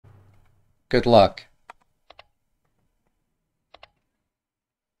Good luck.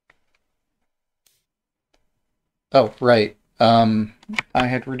 Oh, right. I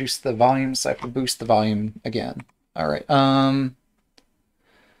had reduced the volume, so I have to boost the volume again. All right.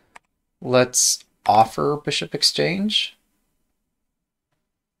 Let's offer Bishop Exchange.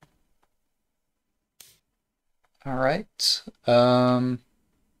 All right.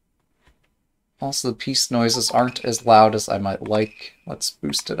 Also, the piece noises aren't as loud as I might like. Let's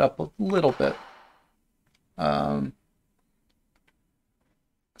boost it up a little bit.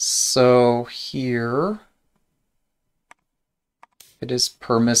 So here, it is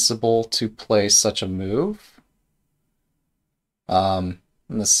permissible to play such a move. And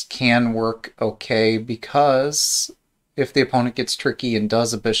this can work okay because if the opponent gets tricky and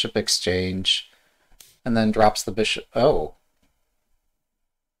does a bishop exchange and then drops the bishop... Oh.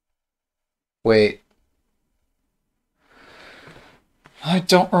 Wait. I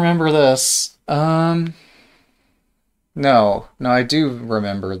don't remember this. No, I do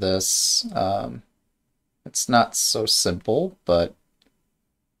remember this. It's not so simple, but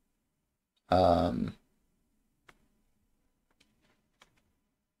um,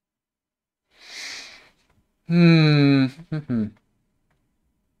 hmm.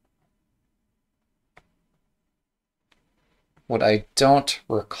 What I don't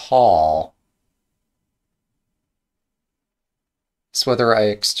recall is whether I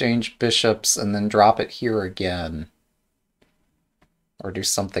exchange bishops and then drop it here again, or do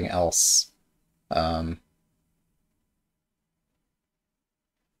something else.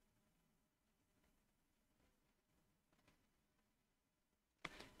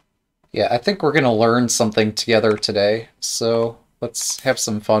 Yeah, I think we're going to learn something together today, so let's have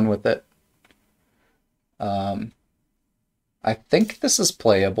some fun with it. I think this is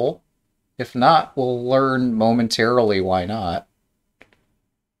playable. If not, we'll learn momentarily why not.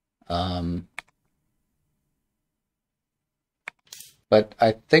 But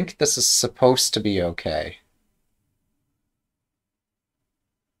I think this is supposed to be okay.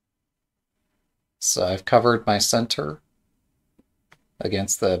 So I've covered my center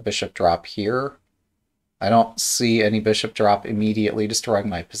against the bishop drop here. I don't see any bishop drop immediately destroying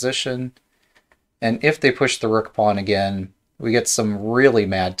my position. And if they push the rook pawn again, we get some really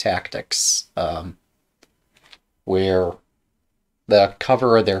mad tactics where the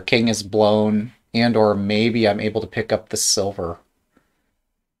cover of their king is blown, and or maybe I'm able to pick up the silver.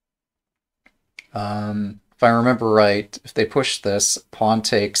 If I remember right, if they push this, pawn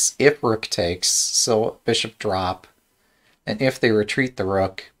takes, if rook takes, so bishop drop, and if they retreat the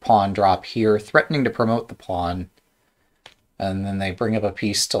rook, pawn drop here, threatening to promote the pawn, and then they bring up a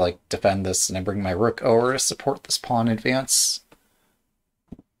piece to like defend this, and I bring my rook over to support this pawn advance.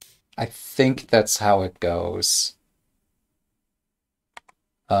 I think that's how it goes.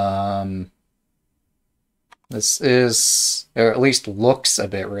 This is, or at least looks a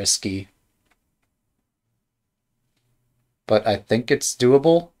bit risky, but I think it's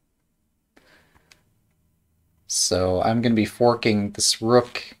doable. So I'm going to be forking this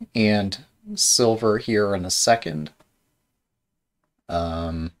rook and silver here in a second.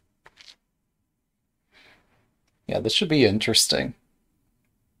 Yeah, this should be interesting.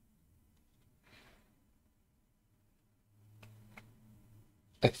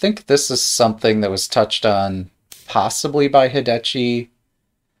 I think this is something that was touched on possibly by Hidechi,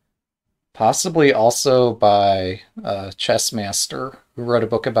 possibly also by a chess master who wrote a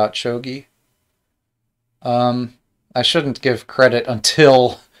book about shogi. I shouldn't give credit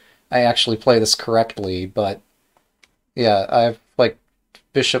until I actually play this correctly, but yeah, I have like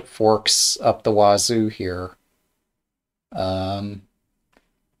bishop forks up the wazoo here. So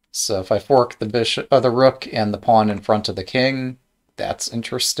if I fork the bishop, the rook and the pawn in front of the king, that's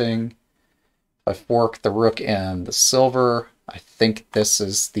interesting. If I fork the rook and the silver, I think this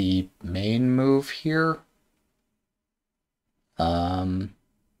is the main move here. We'll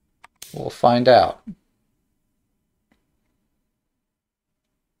find out.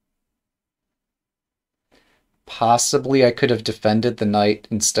 Possibly I could have defended the knight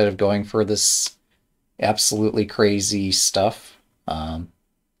instead of going for this absolutely crazy stuff.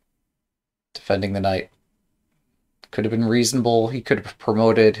 Defending the knight could have been reasonable. He could have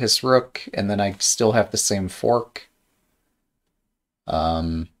promoted his rook, and then I still have the same fork.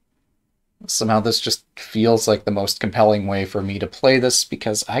 Somehow this just feels like the most compelling way for me to play this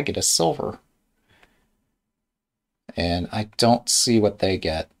because I get a silver. And I don't see what they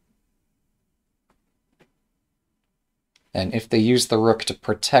get. And if they use the rook to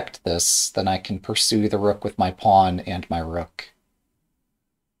protect this, then I can pursue the rook with my pawn and my rook.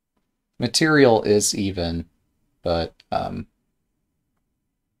 Material is even, but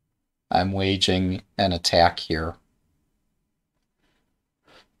I'm waging an attack here.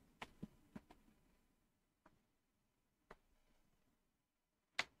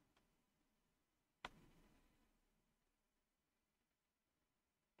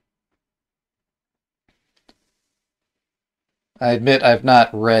 I admit I've not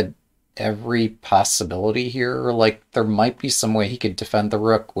read every possibility here. Like, there might be some way he could defend the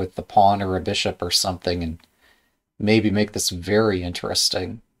rook with the pawn or a bishop or something and maybe make this very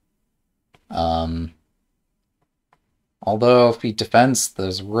interesting. Although if he defends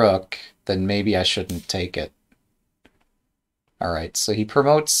this rook, then maybe I shouldn't take it. Alright, so he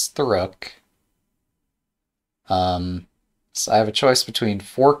promotes the rook. So I have a choice between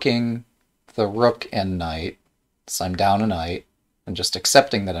forking the rook and knight, so I'm down a knight, and just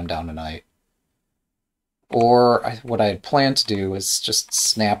accepting that I'm down a knight. Or what I had planned to do is just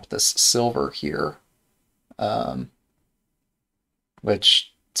snap this silver here,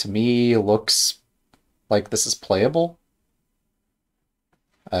 which to me looks like this is playable.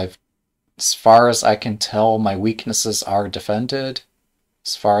 As far as I can tell, my weaknesses are defended.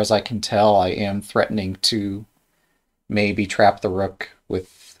 As far as I can tell, I am threatening to maybe trap the rook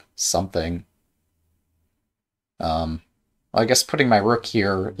with something. I guess putting my rook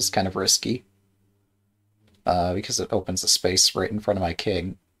here is kind of risky, because it opens a space right in front of my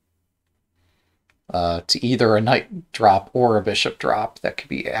king. To either a knight drop or a bishop drop, that could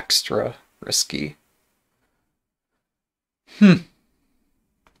be extra risky.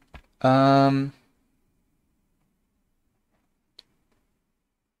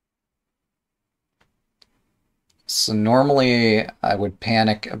 So normally I would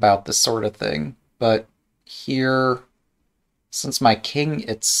panic about this sort of thing, but here, since my king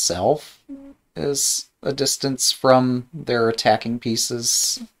itself is a distance from their attacking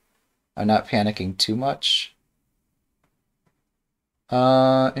pieces, I'm not panicking too much.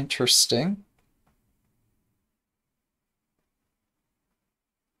 Interesting.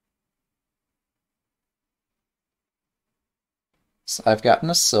 So I've gotten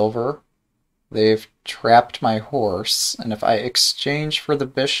a silver. They've trapped my horse, and if I exchange for the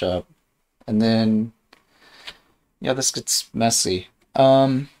bishop, and then... yeah, this gets messy.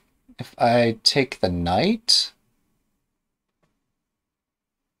 If I take the knight...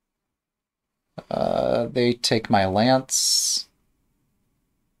 they take my lance.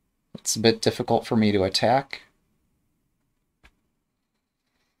 It's a bit difficult for me to attack.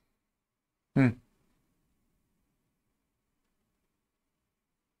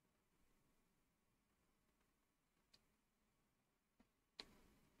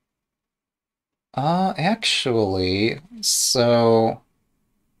 Actually, so...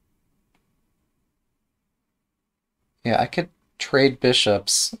 yeah, I could trade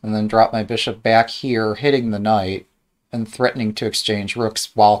bishops and then drop my bishop back here, hitting the knight, and threatening to exchange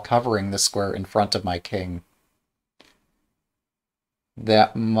rooks while covering the square in front of my king.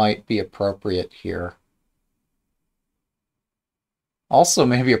 That might be appropriate here. Also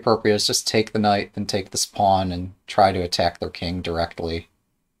maybe appropriate is just take the knight, then take this pawn, and try to attack their king directly.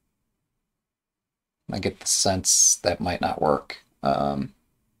 I get the sense that might not work.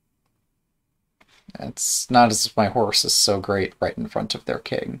 It's not as if my horse is so great right in front of their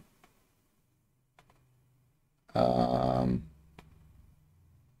king. Yeah,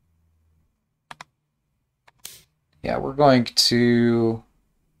 we're going to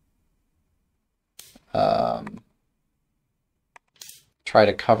try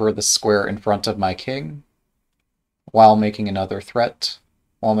to cover the square in front of my king while making another threat,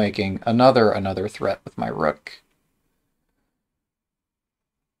 while making another threat with my rook.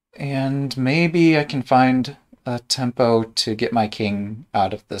 And maybe I can find a tempo to get my king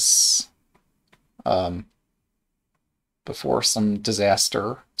out of this before some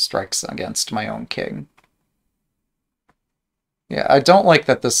disaster strikes against my own king. Yeah, I don't like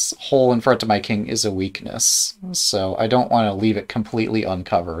that this hole in front of my king is a weakness, so I don't want to leave it completely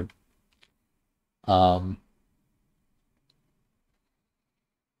uncovered. On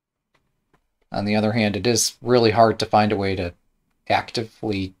the other hand, it is really hard to find a way to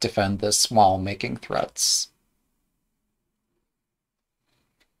actively defend this while making threats.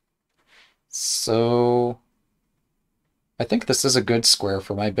 So I think this is a good square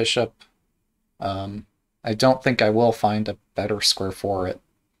for my bishop. I don't think I will find a better square for it.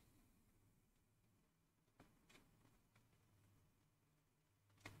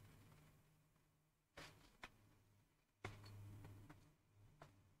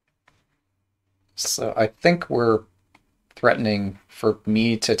 So I think we're threatening for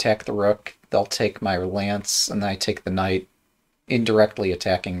me to attack the rook. They'll take my lance, and then I take the knight, indirectly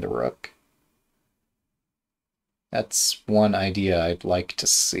attacking the rook. That's one idea I'd like to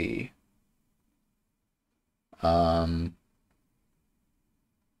see. Um,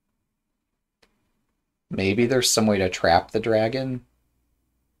 maybe there's some way to trap the dragon,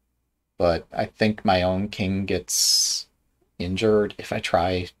 but I think my own king gets injured if I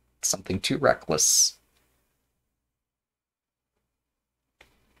try something too reckless.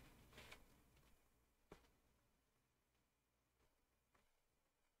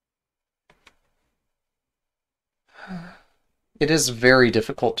 It is very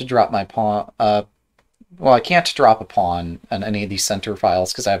difficult to drop my pawn. Well, I can't drop a pawn on any of these center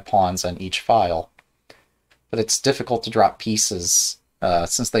files because I have pawns on each file. But it's difficult to drop pieces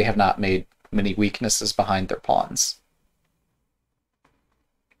since they have not made many weaknesses behind their pawns.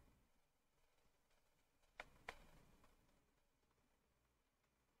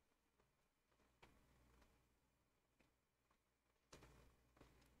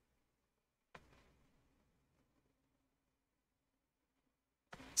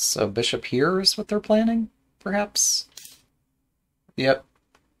 So bishop here is what they're planning, perhaps? Yep.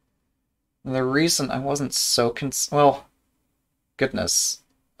 The reason I wasn't so well, goodness.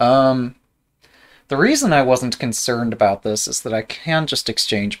 The reason I wasn't concerned about this is that I can just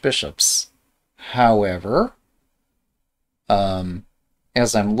exchange bishops. However,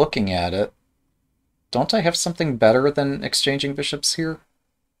 as I'm looking at it, don't I have something better than exchanging bishops here?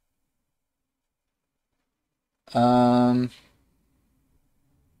 Um,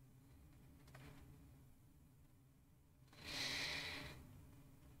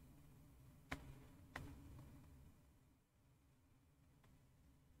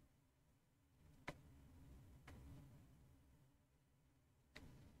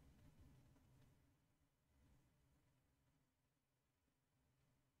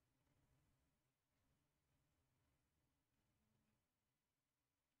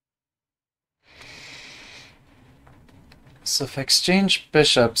 so if I exchange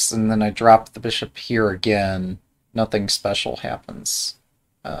bishops and then I drop the bishop here again, nothing special happens.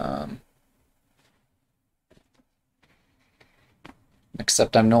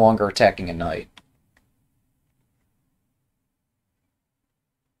 Except I'm no longer attacking a knight.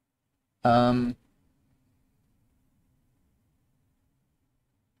 Um,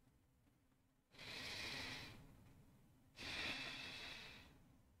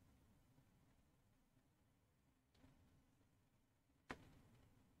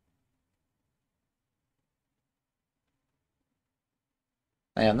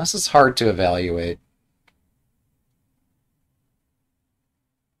 Man, this is hard to evaluate.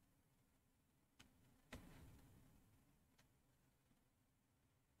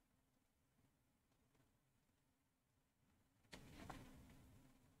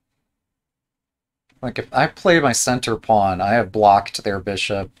 Like, if I play my center pawn, I have blocked their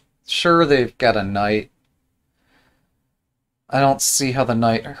bishop. Sure, they've got a knight. I don't see how the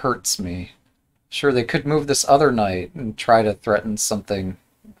knight hurts me. Sure, they could move this other knight and try to threaten something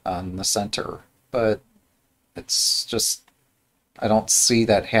on the center, but it's just... I don't see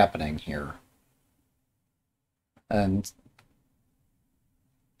that happening here. And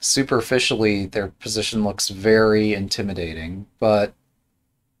superficially, their position looks very intimidating, but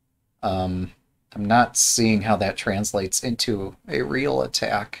I'm not seeing how that translates into a real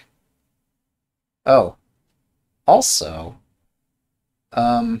attack. Oh, also,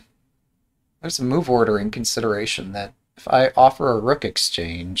 there's a move order in consideration that if I offer a rook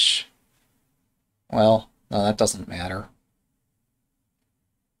exchange, well, no, that doesn't matter.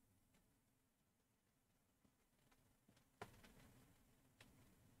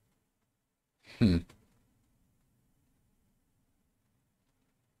 Hmm.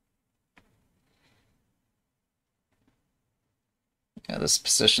 Yeah, this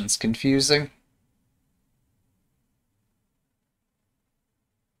position's confusing.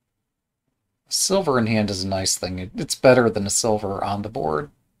 Silver in hand is a nice thing. It's better than a silver on the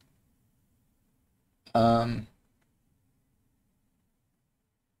board. Um,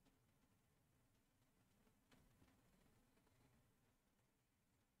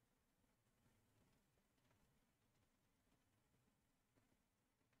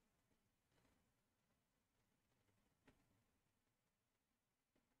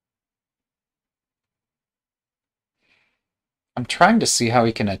 I'm trying to see how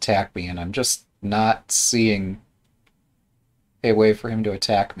he can attack me, and I'm just not seeing a way for him to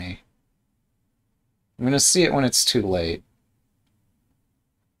attack me. I'm going to see it when it's too late.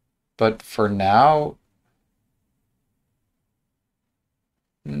 But for now...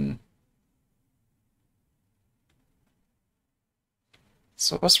 Hmm.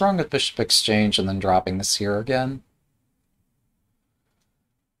 So what's wrong with bishop exchange and then dropping this here again?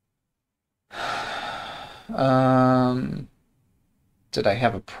 Did I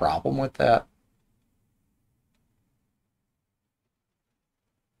have a problem with that?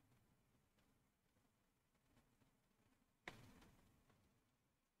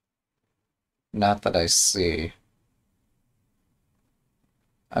 Not that I see.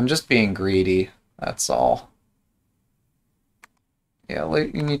 I'm just being greedy, that's all. Yeah,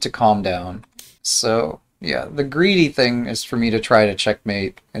 you need to calm down. So, yeah, the greedy thing is for me to try to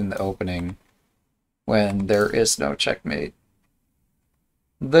checkmate in the opening when there is no checkmate.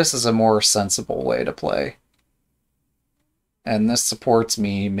 This is a more sensible way to play. And this supports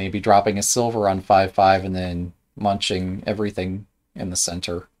me maybe dropping a silver on 5-5 and then munching everything in the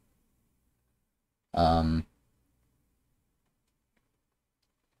center.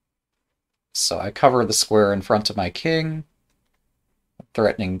 So I cover the square in front of my king,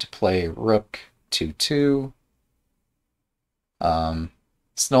 threatening to play rook 2-2.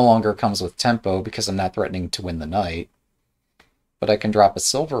 This no longer comes with tempo because I'm not threatening to win the knight. But I can drop a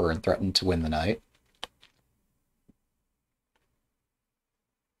silver and threaten to win the knight.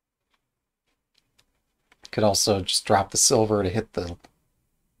 Could also just drop the silver to hit the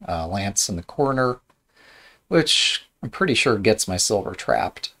lance in the corner, which I'm pretty sure gets my silver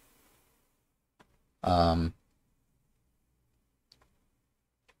trapped. But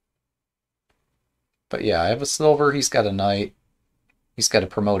yeah, I have a silver, he's got a knight, he's got a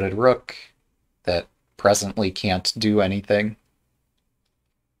promoted rook that presently can't do anything.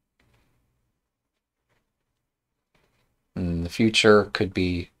 In the future could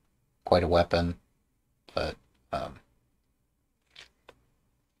be quite a weapon, but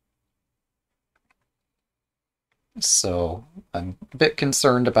so I'm a bit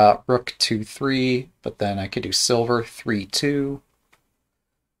concerned about rook 2-3, but then I could do silver 3-2.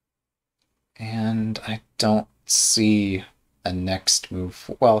 And I don't see a next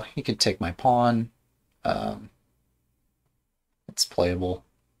move. Well, he could take my pawn. It's playable.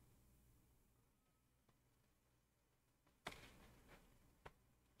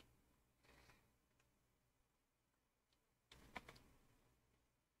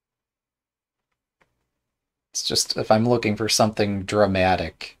 It's just if I'm looking for something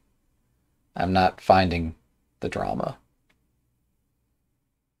dramatic, I'm not finding the drama.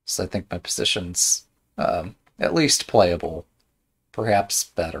 So I think my position's at least playable, perhaps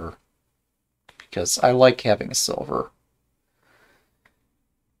better, because I like having a silver.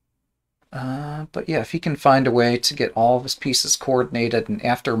 But yeah, if he can find a way to get all of his pieces coordinated and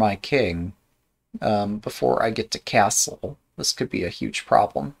after my king, before I get to castle, this could be a huge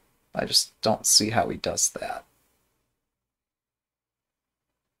problem. I just don't see how he does that.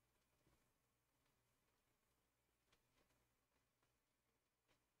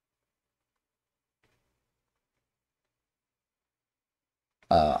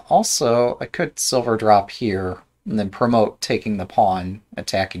 Also, I could silver drop here and then promote taking the pawn,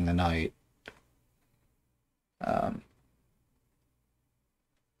 attacking the knight.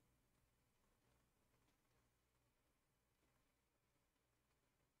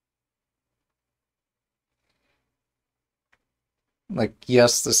 Like,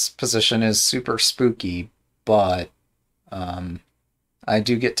 yes, this position is super spooky, but I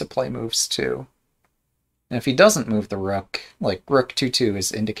do get to play moves too. And if he doesn't move the rook, like rook 2-2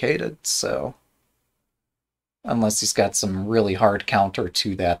 is indicated, so unless he's got some really hard counter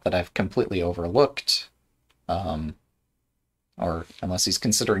to that that I've completely overlooked, or unless he's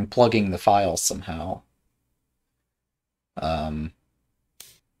considering plugging the file somehow.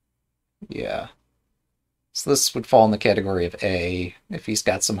 Yeah. So this would fall in the category of A if he's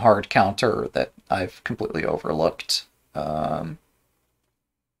got some hard counter that I've completely overlooked.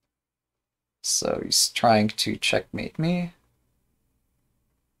 So he's trying to checkmate me.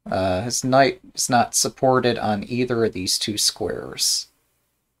 His knight is not supported on either of these two squares.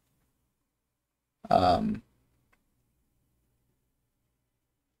 Yeah,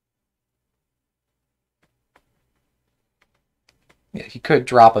 he could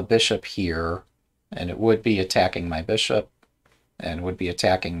drop a bishop here, and it would be attacking my bishop, and would be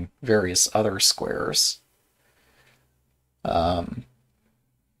attacking various other squares.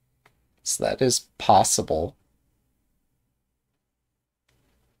 So that is possible.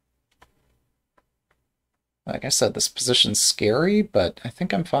 Like I said, this position's scary, but I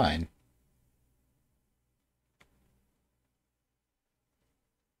think I'm fine.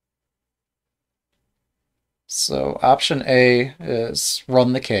 So option A is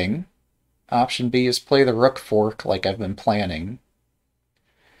run the king. Option B is play the rook fork like I've been planning.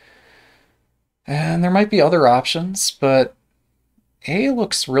 And there might be other options, but A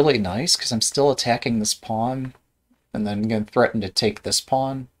looks really nice because I'm still attacking this pawn and then going to threaten to take this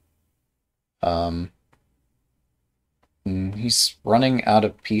pawn. He's running out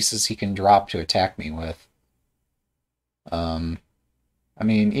of pieces he can drop to attack me with. I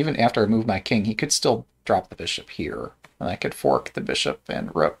mean, even after I move my king, he could still drop the bishop here, and I could fork the bishop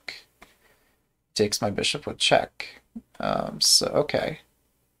and rook. Takes my bishop with check. So, okay.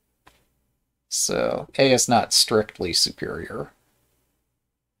 So, A is not strictly superior.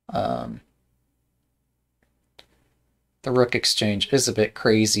 The rook exchange is a bit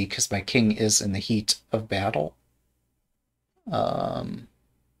crazy because my king is in the heat of battle.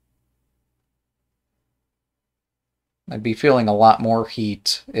 I'd be feeling a lot more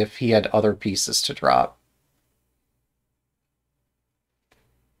heat if he had other pieces to drop.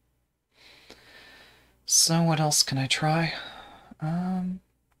 So what else can I try?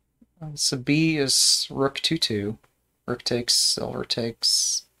 So B is rook 2-2. Rook takes, silver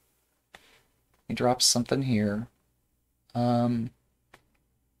takes. He drops something here. And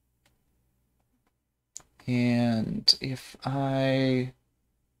if I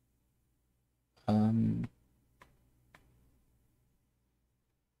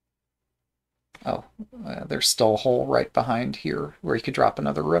there's still a hole right behind here where you could drop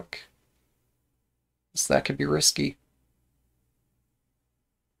another rook. So that could be risky.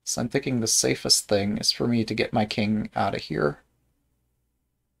 So I'm thinking the safest thing is for me to get my king out of here.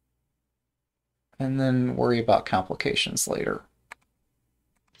 And then worry about complications later.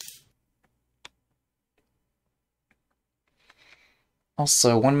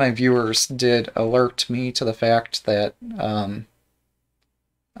 Also, one of my viewers did alert me to the fact that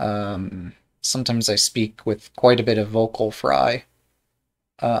sometimes I speak with quite a bit of vocal fry.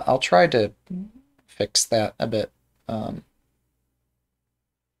 I'll try to fix that a bit.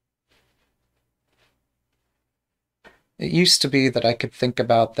 It used to be that I could think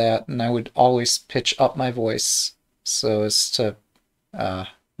about that and I would always pitch up my voice so as to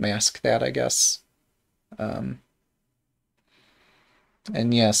mask that, I guess. And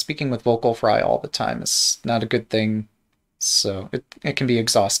yeah, speaking with vocal fry all the time is not a good thing, so it can be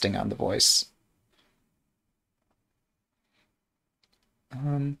exhausting on the voice.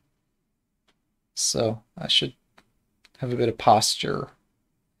 So I should have a bit of posture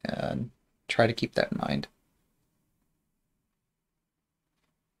and try to keep that in mind.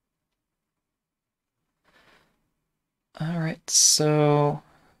 Alright, so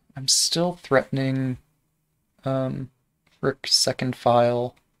I'm still threatening rook second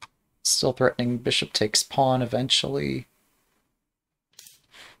file, still threatening bishop takes pawn eventually.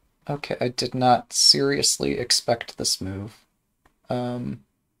 Okay, I did not seriously expect this move.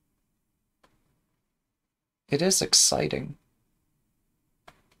 It is exciting,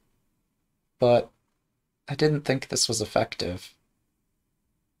 but I didn't think this was effective.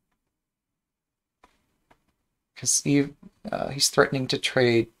 Because he's threatening to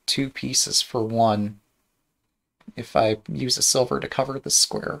trade 2 pieces for 1 if I use a silver to cover the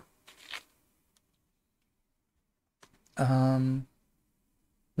square. And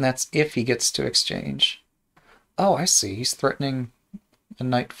that's if he gets to exchange. Oh, I see. He's threatening a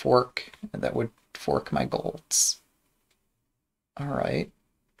knight fork that would fork my golds. Alright.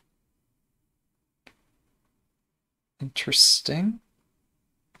 Interesting.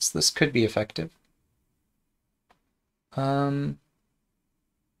 So this could be effective.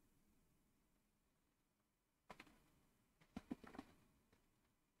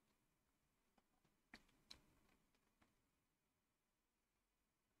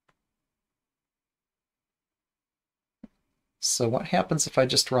 So what happens if I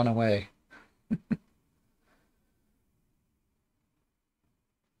just run away?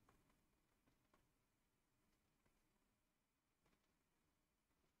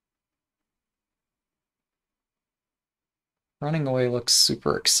 Running away looks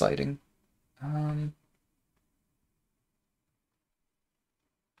super exciting.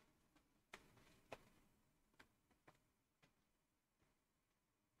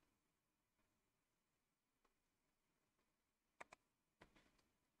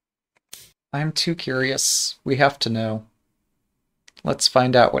 I'm too curious. We have to know. Let's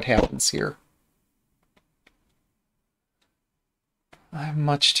find out what happens here. I'm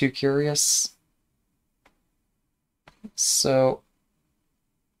much too curious. So,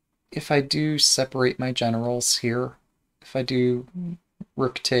 if I do separate my generals here, if I do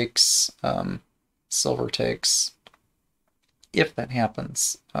rook takes, silver takes, if that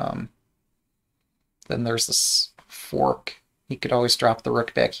happens, then there's this fork. He could always drop the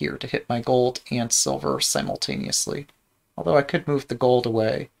rook back here to hit my gold and silver simultaneously. Although I could move the gold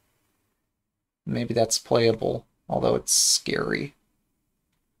away. Maybe that's playable, although it's scary.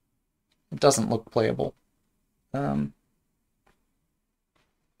 It doesn't look playable.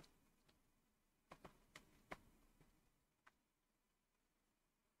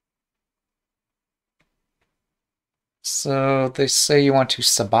 So they say you want to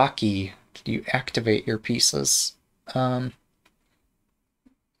sabaki. You activate your pieces.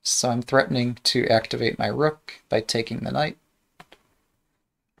 So I'm threatening to activate my rook by taking the knight,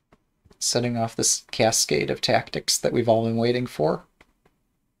 setting off this cascade of tactics that we've all been waiting for.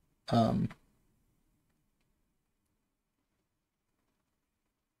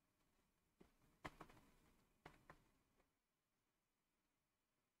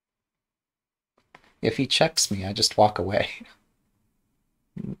 If he checks me, I just walk away.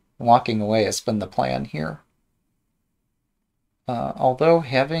 Walking away has been the plan here. Although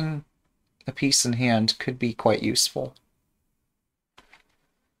having a piece in hand could be quite useful.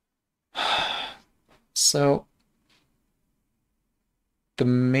 So, the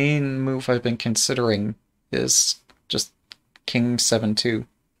main move I've been considering is just King 7-2.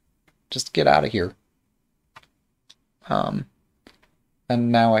 Just get out of here. And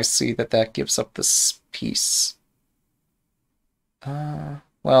now I see that that gives up this piece.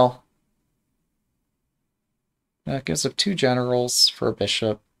 Well, that gives up 2 generals for a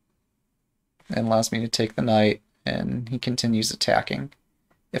bishop and allows me to take the knight, and he continues attacking.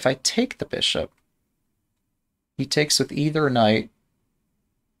 If I take the bishop, he takes with either knight.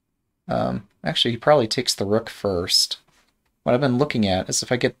 Actually, he probably takes the rook first. What I've been looking at is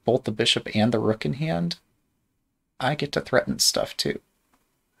if I get both the bishop and the rook in hand, I get to threaten stuff too.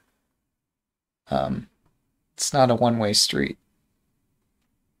 It's not a one-way street.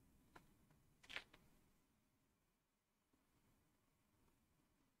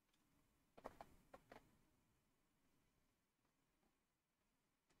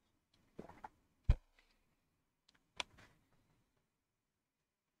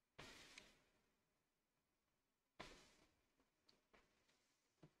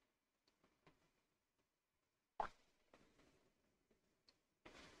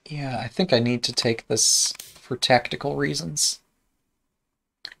 Yeah, I think I need to take this for tactical reasons.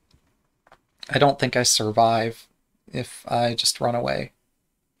 I don't think I survive if I just run away.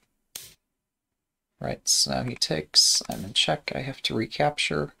 Right, so now he takes, I'm in check, I have to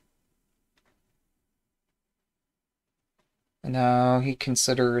recapture. And now he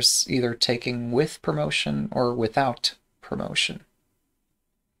considers either taking with promotion or without promotion.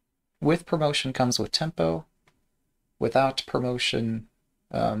 With promotion comes with tempo. Without promotion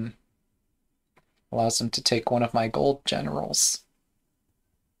allows him to take one of my gold generals.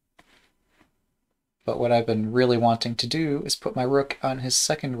 But what I've been really wanting to do is put my rook on his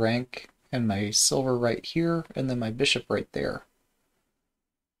second rank and my silver right here, and then my bishop right there.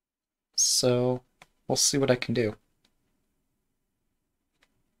 So we'll see what I can do.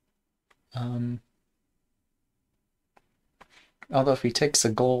 Although if he takes a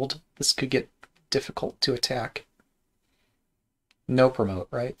gold, this could get difficult to attack. No promote,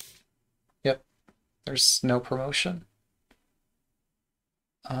 right? Yep, there's no promotion.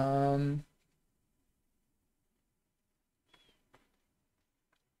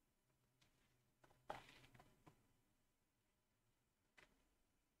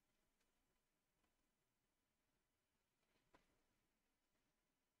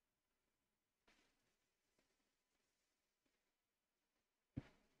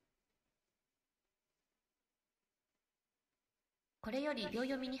 これより秒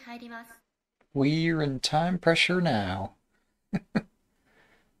読みに入ります。We're in time pressure now.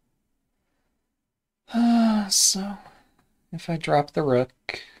 So, if I drop the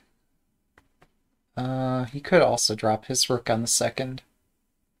rook, he could also drop his rook on the second.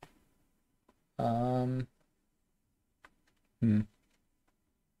 Hmm.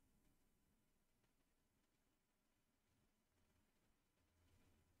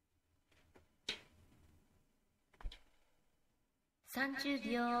 30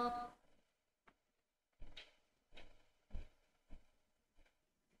秒。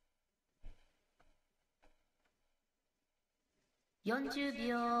40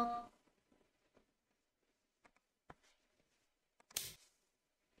秒。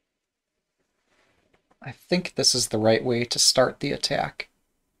I think this is the right way to start the attack.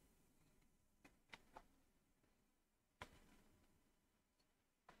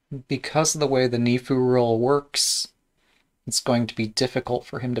 Because of the way the Nifu rule works, it's going to be difficult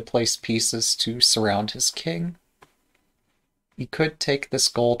for him to place pieces to surround his king. He could take this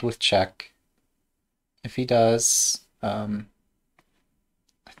gold with check. If he does, I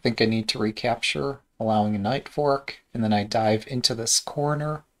think I need to recapture, allowing a knight fork, and then I dive into this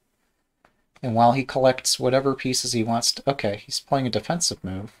corner. And while he collects whatever pieces he wants to... Okay, he's playing a defensive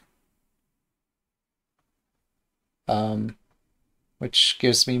move. Which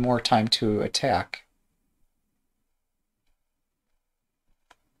gives me more time to attack.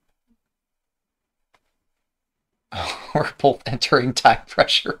 We're both entering time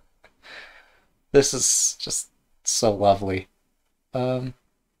pressure. This is just so lovely.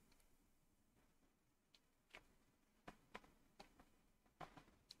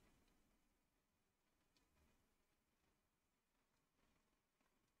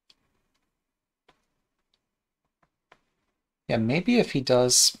 Yeah, maybe if he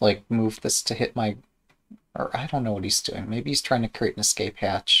does, like, move this to hit my... Or I don't know what he's doing. Maybe he's trying to create an escape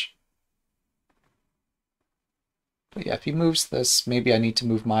hatch. But yeah, if he moves this, maybe I need to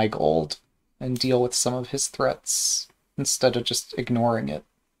move my gold and deal with some of his threats instead of just ignoring it.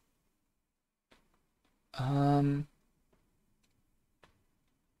 Um...30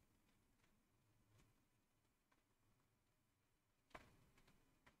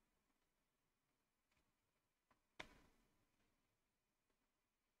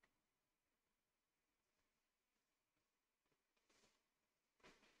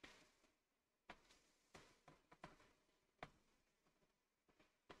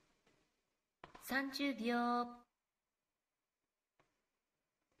秒。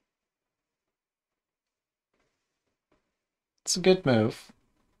It's a good move.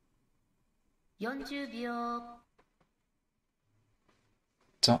 40秒。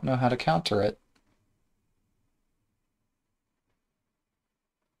Don't know how to counter it.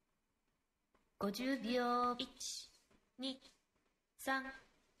 50秒。1、2、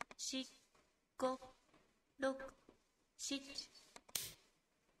3、4、5、6、7。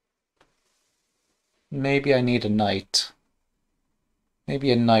Maybe I need a knight.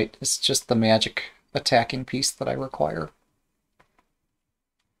 Maybe a knight is just the magic attacking piece that I require.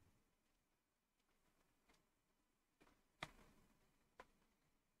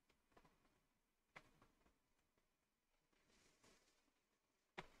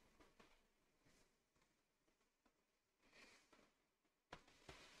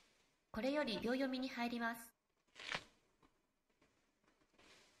これより秒読みに入ります。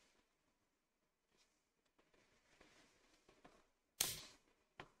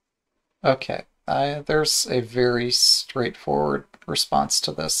Okay, there's a very straightforward response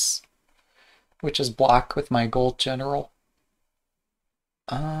to this, which is block with my gold general.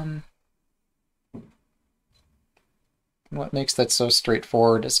 What makes that so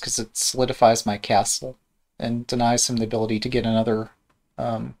straightforward is because it solidifies my castle and denies him the ability to get another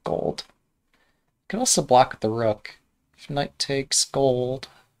gold. Could also block with the rook. If knight takes gold,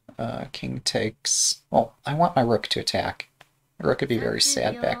 king takes... Well, I want my rook to attack. The rook would be very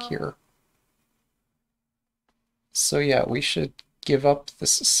sad back here. So yeah, we should give up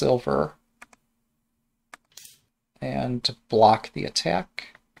this silver and block the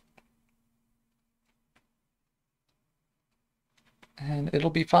attack. And it'll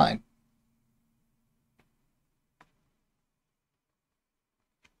be fine.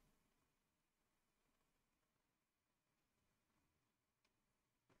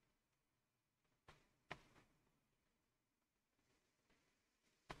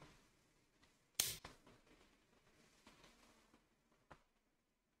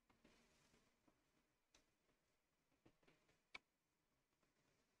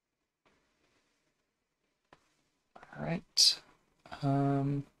 All right.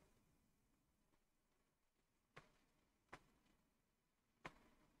 Um,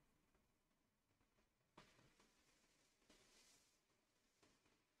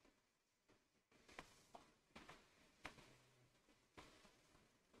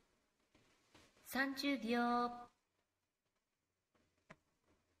 30秒。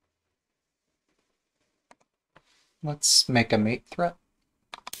let's make a mate threat.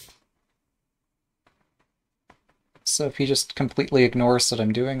 So if he just completely ignores what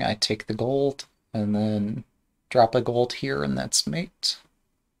I'm doing, I take the gold and then drop a gold here, and that's mate.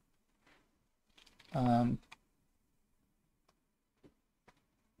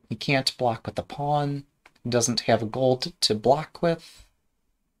 He can't block with the pawn. He doesn't have a gold to block with.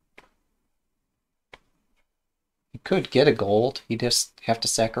 He could get a gold. He'd just have to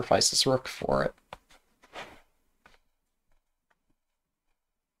sacrifice his rook for it.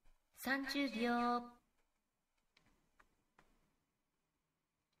 30秒。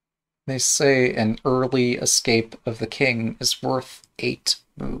They say an early escape of the king is worth 8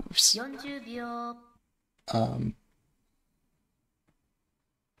 moves. 40秒。I'm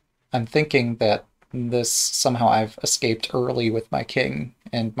thinking that this somehow I've escaped early with my king,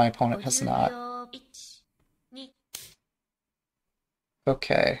 and my opponent has 50 not. 秒。1、2。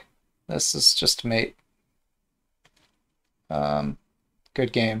Okay, this is just mate.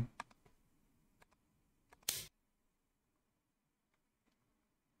 Good game.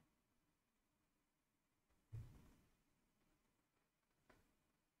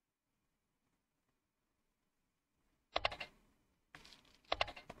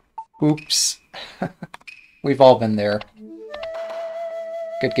 Oops. We've all been there.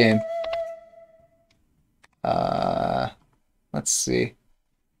 Good game. Let's see.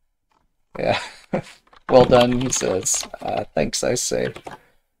 Yeah. Well done, he says. Thanks, I say.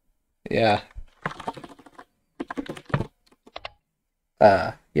 Yeah.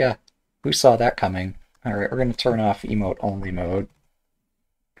 Yeah. Who saw that coming? Alright, we're gonna turn off emote only mode.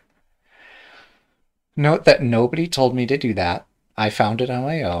 Note that nobody told me to do that. I found it on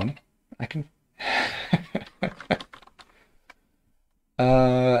my own. I can...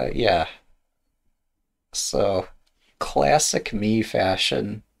 yeah. So, classic me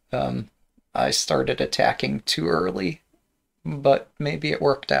fashion. I started attacking too early, but maybe it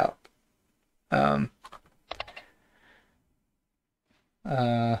worked out. Um,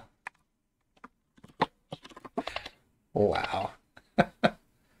 uh, wow.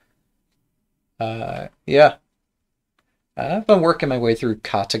 Yeah. I've been working my way through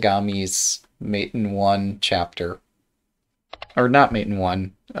Katagami's Mate in 1 chapter. Or not Mate in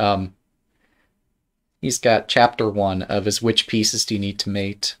 1. He's got chapter 1 of his which pieces do you need to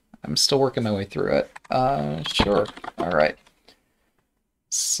mate. I'm still working my way through it. Sure. Alright.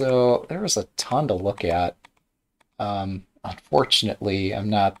 So, there was a ton to look at. Unfortunately, I'm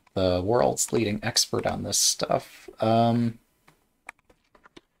not the world's leading expert on this stuff.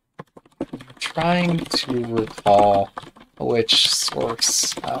 Trying to recall which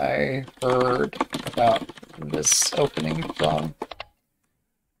source I heard about this opening from.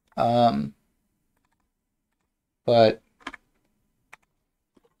 But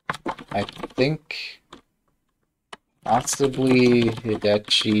I think possibly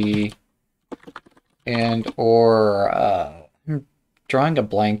Hidechi and or I'm drawing a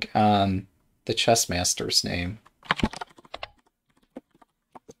blank on the chess master's name.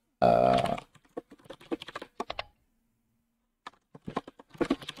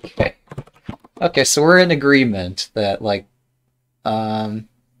 Okay. Okay, so we're in agreement that like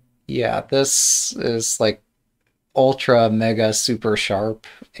yeah, this is like ultra mega super sharp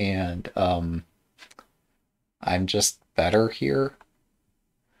and I'm just better here.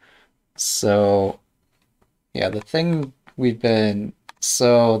 So yeah, the thing we've been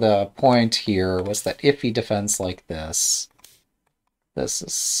so the point here was that if he defends like this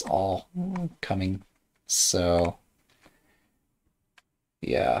is all coming. So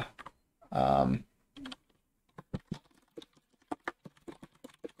yeah.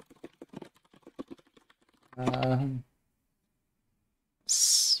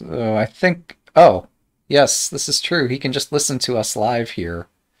 So I think, oh, yes, this is true. He can just listen to us live here.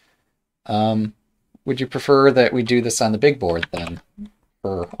 Would you prefer that we do this on the big board then?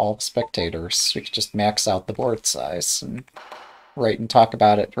 For all the spectators. We could just max out the board size and talk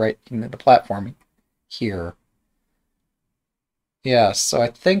about it right in the platform here. Yeah, so I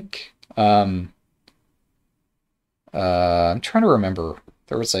think I'm trying to remember.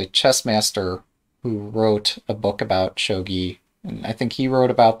 There was a chess master who wrote a book about shogi, and I think he wrote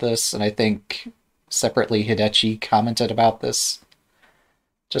about this, and I think separately Hidechi commented about this.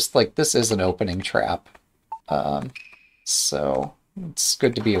 Just like this is an opening trap. So it's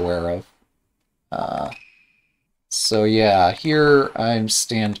good to be aware of. So yeah, here I'm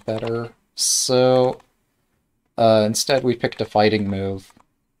stand better. So instead we picked a fighting move.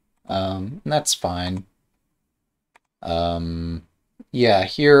 And that's fine. Yeah,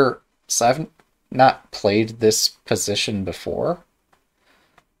 here, so I've not played this position before.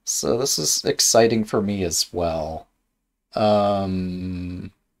 So this is exciting for me as well.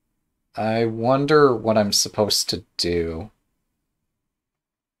 I wonder what I'm supposed to do.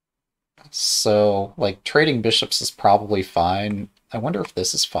 So, like, trading bishops is probably fine. I wonder if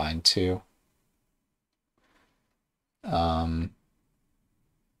this is fine, too.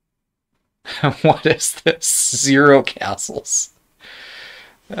 What is this? 0 castles.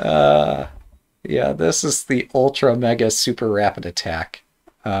 Yeah, this is the ultra mega super rapid attack.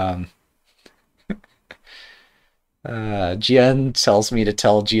 Jian tells me to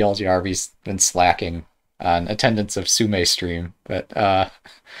tell GLGR he's been slacking on attendance of Sume stream, but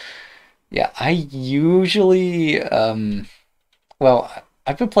yeah, I usually well,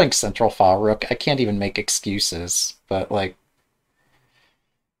 I've been playing Central Fa Rook. I can't even make excuses, but like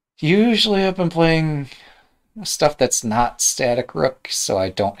usually I've been playing stuff that's not static rook, so I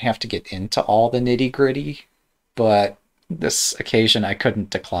don't have to get into all the nitty-gritty, but this occasion I couldn't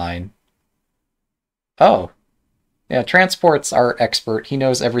decline. Oh, yeah, Transport's our expert. He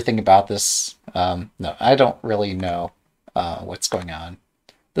knows everything about this. No, I don't really know what's going on.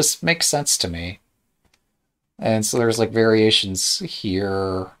 This makes sense to me. And so there's like variations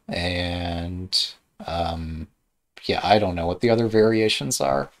here, and yeah, I don't know what the other variations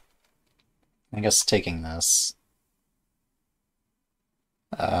are. I guess taking this.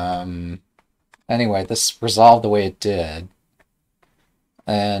 Anyway, this resolved the way it did.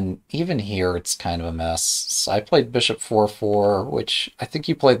 And even here, it's kind of a mess. So I played bishop 4-4, which I think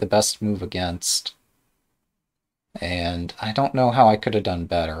you played the best move against. and I don't know how I could have done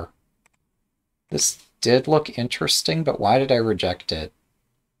better. This did look interesting, but why did I reject it?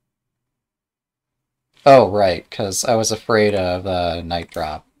 Oh, right, because I was afraid of Night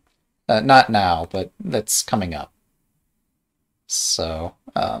Drop. Not now, but that's coming up. So,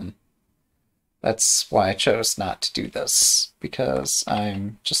 that's why I chose not to do this, because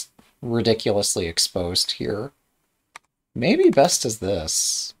I'm just ridiculously exposed here. Maybe best is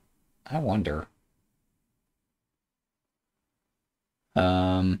this. I wonder.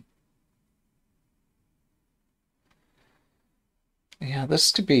 Um, yeah,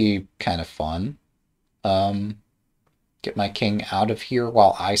 this could be kind of fun. Um, get my king out of here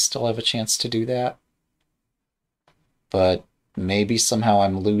while I still have a chance to do that. But maybe somehow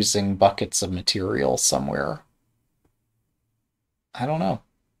I'm losing buckets of material somewhere. I don't know.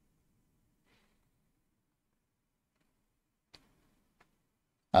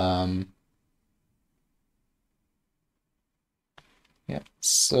 Um, yeah,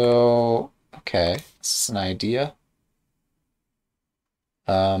 so, okay, this is an idea.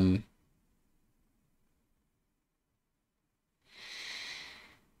 Um,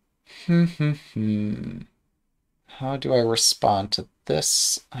 hmm, hmm, hmm. How do I respond to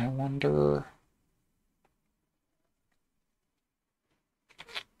this? I wonder.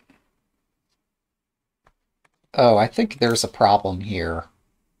 Oh, I think there's a problem here.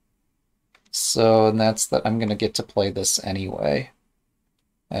 So, and that's that I'm going to get to play this anyway.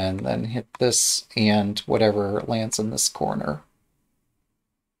 And then hit this and whatever lands in this corner.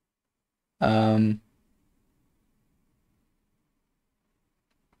 Um,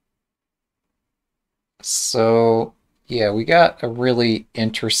 so, yeah, we got a really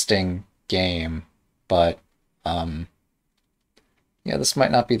interesting game, but yeah, this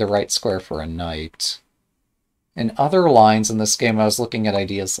might not be the right square for a knight. In other lines in this game, I was looking at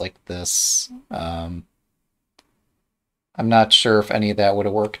ideas like this. I'm not sure if any of that would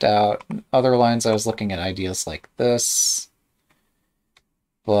have worked out. In other lines, I was looking at ideas like this,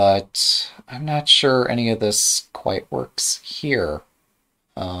 but I'm not sure any of this quite works here.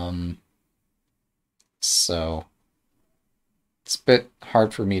 Um, so it's a bit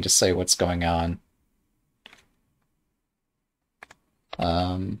hard for me to say what's going on.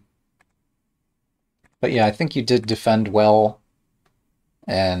 Um, but yeah, I think you did defend well,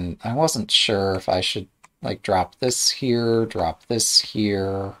 and I wasn't sure if I should like drop this here, drop this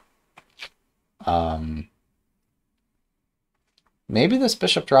here. Um, maybe this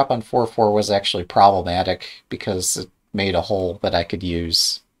bishop drop on 4-4 was actually problematic because it made a hole that I could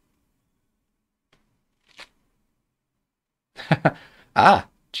use. Ah,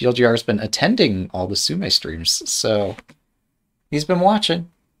 GLGR's been attending all the Sume streams, so he's been watching.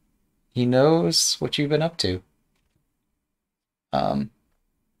 He knows what you've been up to. Um,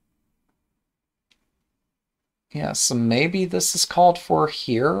 yeah, so maybe this is called for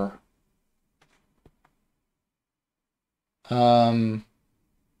here. Um,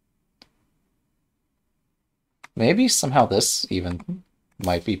 maybe somehow this even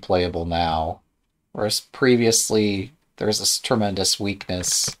might be playable now, whereas previously there's this tremendous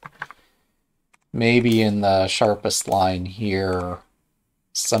weakness. Maybe in the sharpest line here,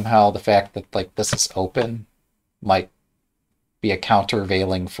 somehow the fact that like this is open might be a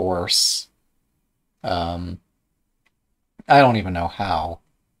countervailing force. I don't even know how.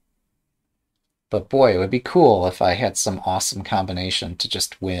 But boy, it would be cool if I had some awesome combination to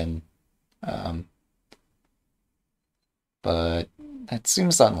just win. Um, but that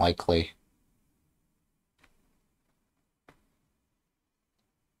seems unlikely.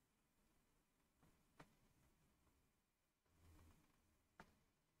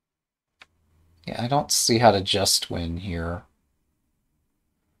 Yeah, I don't see how to just win here.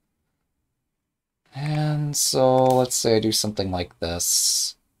 And so let's say I do something like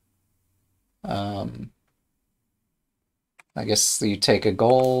this. I guess you take a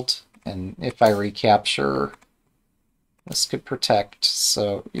gold, and if I recapture, this could protect.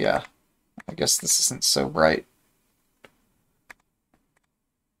 So yeah, I guess this isn't so bright.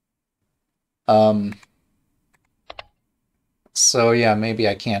 So yeah, maybe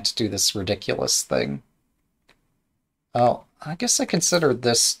I can't do this ridiculous thing. Oh, I guess I considered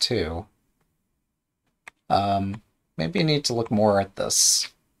this too. Maybe I need to look more at this.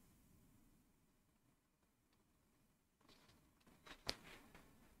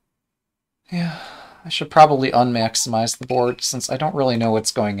 Yeah, I should probably unmaximize the board since I don't really know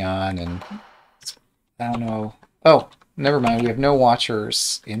what's going on and I don't know. Oh, never mind. We have no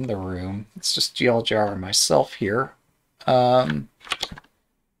watchers in the room. It's just GLGR and myself here. Um,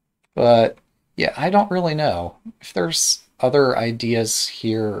 but yeah, I don't really know. If there's other ideas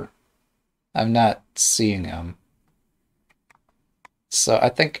here, I'm not seeing them. So I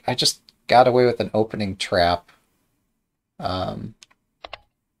think I just got away with an opening trap. Um,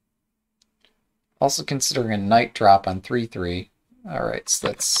 Also considering a knight drop on 3-3. Alright, so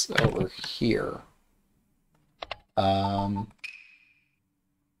that's over here.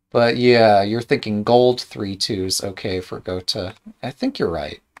 But yeah, you're thinking gold 3-2 is okay for Gota. I think you're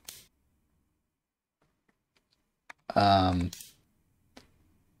right. Um,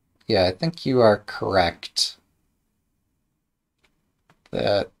 yeah, I think you are correct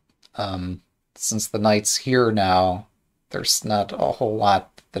that since the knight's here now, there's not a whole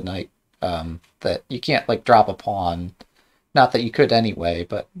lot the knight that you can't like drop a pawn. Not that you could anyway,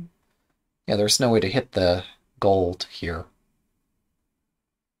 but yeah, there's no way to hit the gold here.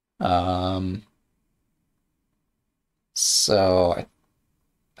 Um, so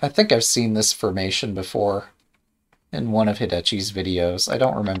I think I've seen this formation before in one of Hidechi's videos. I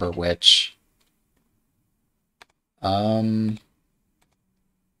don't remember which. Um,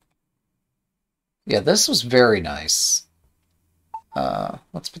 yeah, this was very nice.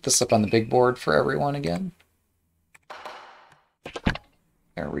 Let's put this up on the big board for everyone again.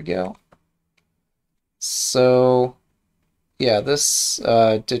 There we go. So, yeah, this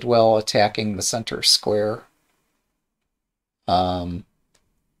did well attacking the center square.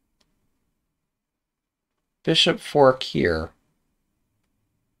 Bishop fork here.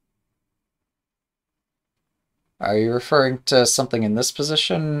 Are you referring to something in this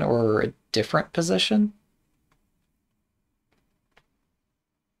position or a different position?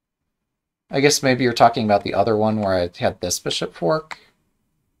 I guess maybe you're talking about the other one where I had this bishop fork.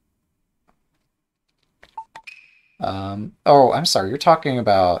 Oh, I'm sorry. You're talking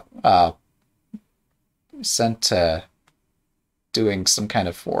about Senta doing some kind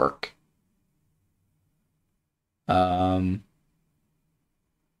of fork.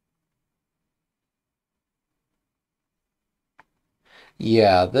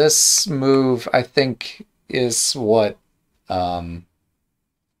 Yeah, this move I think is what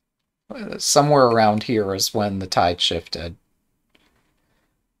somewhere around here is when the tide shifted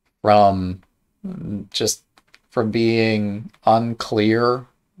from just from being unclear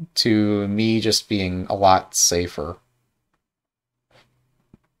to me just being a lot safer.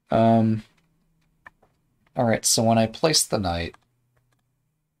 All right, so when I place the knight,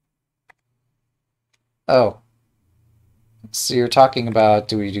 oh, so you're talking about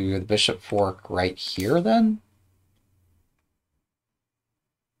do we do the bishop fork right here then?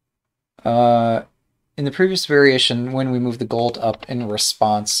 In the previous variation, when we move the gold up in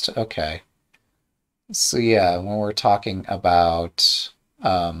response to, okay. So yeah, when we're talking about,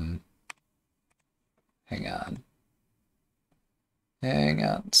 hang on. Hang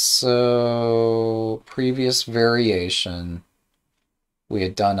on. So, previous variation, we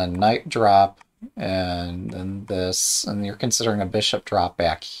had done a knight drop and then this, and you're considering a bishop drop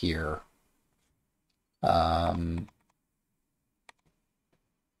back here. Let's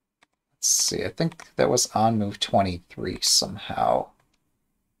see, I think that was on move 23 somehow.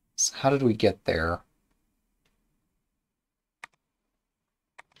 So how did we get there?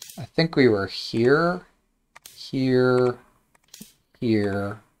 I think we were here, here,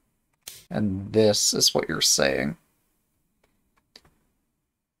 here, and this is what you're saying.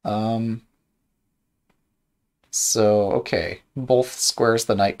 So, okay, both squares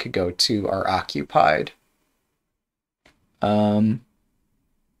the knight could go to are occupied.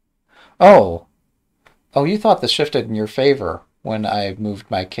 Oh, you thought this shifted in your favor when I moved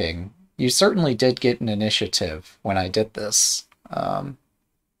my king. You certainly did get an initiative when I did this.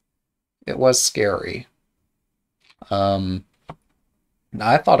 It was scary. I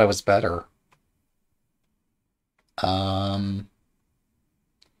thought I was better.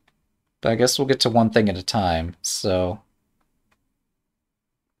 But I guess we'll get to one thing at a time, so...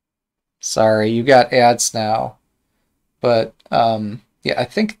 Sorry, you got ads now. But, yeah, I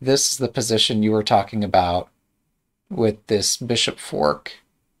think this is the position you were talking about with this bishop fork.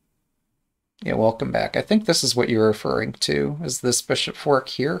 Yeah, welcome back. I think this is what you're referring to, is this bishop fork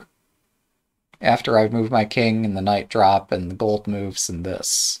here. After I've moved my king and the knight drop and the gold moves and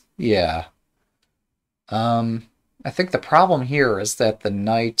this. Yeah. I think the problem here is that the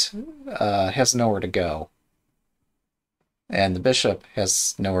knight has nowhere to go. And the bishop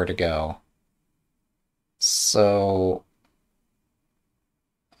has nowhere to go. So,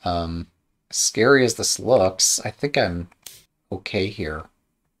 scary as this looks, I think I'm okay here.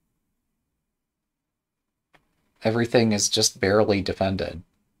 Everything is just barely defended.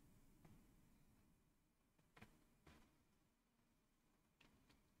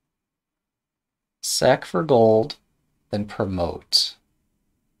 Sack for gold, then promote.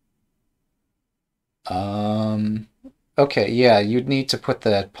 Okay, yeah, you'd need to put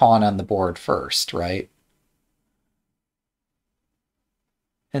the pawn on the board first, right?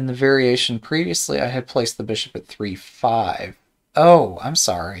 In the variation previously, I had placed the bishop at 3-5. Oh, I'm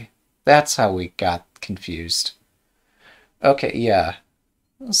sorry. That's how we got confused. Okay, yeah.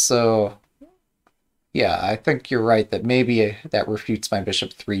 So, yeah, I think you're right that maybe that refutes my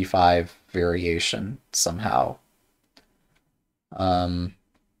bishop 3-5 variation somehow. Um,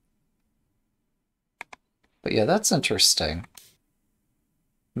 but yeah, that's interesting.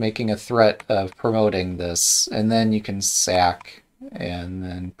 Making a threat of promoting this, and then you can sack and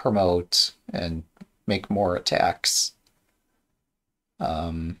then promote and make more attacks.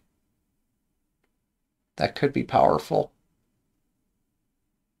 Um, that could be powerful.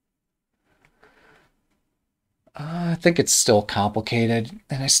 I think it's still complicated,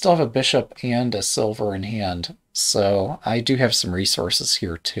 and I still have a bishop and a silver in hand, so I do have some resources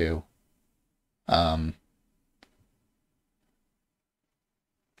here too. Um,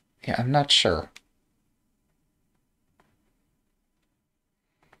 yeah, I'm not sure.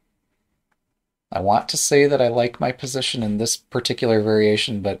 I want to say that I like my position in this particular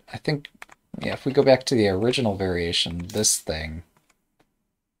variation, but I think, yeah, if we go back to the original variation, this thing,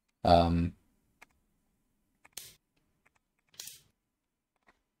 um,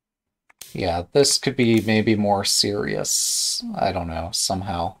 yeah, this could be maybe more serious. I don't know,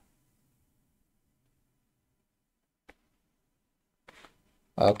 somehow.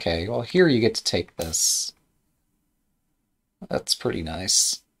 Okay, well, here you get to take this. That's pretty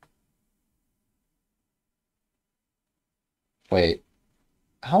nice. Wait,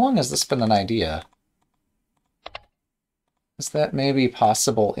 how long has this been an idea? Is that maybe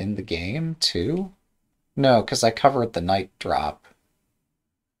possible in the game, too? No, because I covered the knight drop.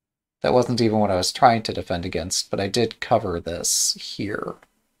 That wasn't even what I was trying to defend against, but I did cover this here.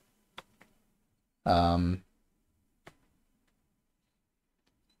 Um,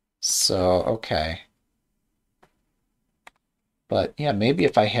 so, okay. But yeah, maybe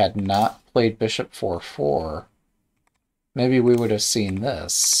if I had not played bishop 4-4, maybe we would have seen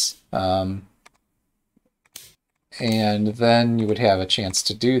this. And then you would have a chance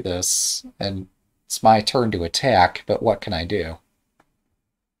to do this, and it's my turn to attack, but what can I do?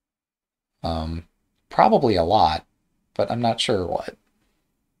 Um, Probably a lot, but I'm not sure what.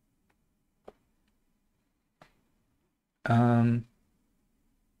 Um,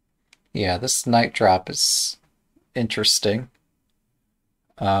 yeah, this knight drop is interesting.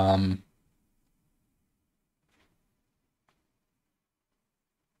 Um,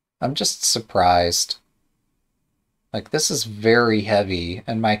 I'm just surprised. Like, this is very heavy,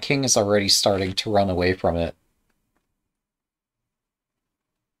 and my king is already starting to run away from it.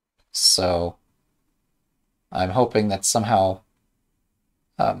 So, I'm hoping that somehow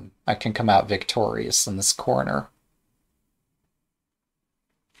I can come out victorious in this corner.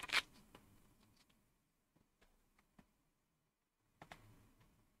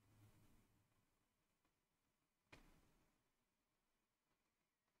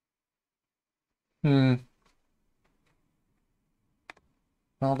 Hmm.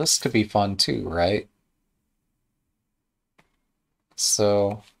 Well, this could be fun too, right?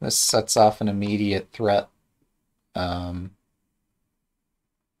 So this sets off an immediate threat. Um,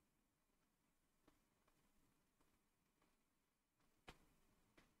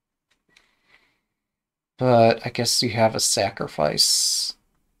 but I guess you have a sacrifice.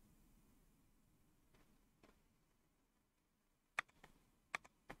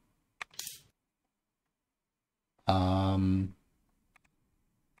 Um,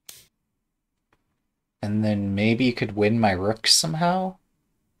 and then maybe you could win my rook somehow?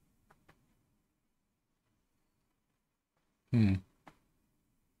 Hmm.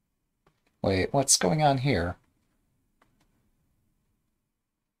 Wait, what's going on here?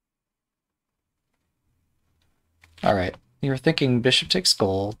 All right, you're thinking bishop takes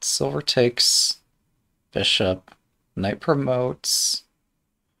gold, silver takes bishop, knight promotes.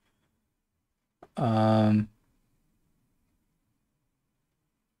 Um,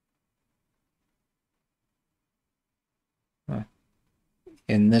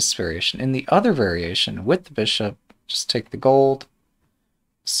 in this variation. In the other variation, with the bishop, just take the gold,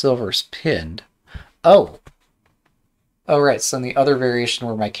 silver's pinned. Oh! Oh, right, so in the other variation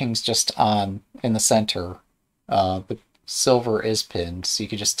where my king's just on in the center, the silver is pinned, so you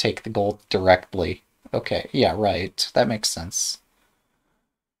could just take the gold directly. Okay, yeah, right. That makes sense.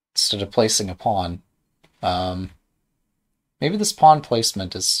 Instead of placing a pawn. Um, Maybe this pawn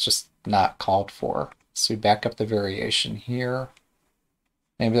placement is just not called for. So we back up the variation here.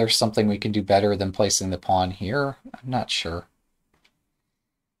 Maybe there's something we can do better than placing the pawn here. I'm not sure.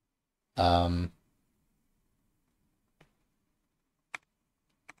 Um,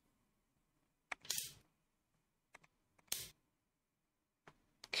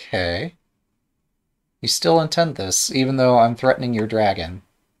 Okay. You still intend this, even though I'm threatening your dragon.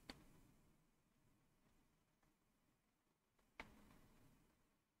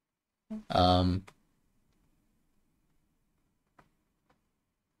 Um,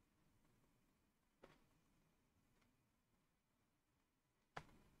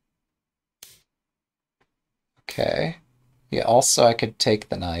 okay. Yeah, also I could take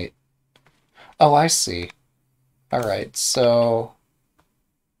the knight. Oh, I see. Alright, so...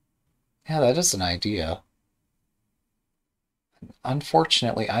 Yeah, that is an idea.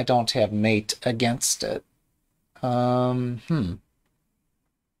 Unfortunately, I don't have mate against it. Hmm. It'd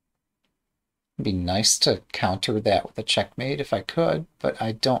be nice to counter that with a checkmate if I could, but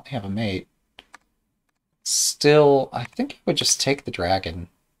I don't have a mate. Still, I think I would just take the dragon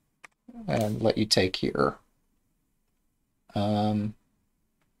and let you take here. Um,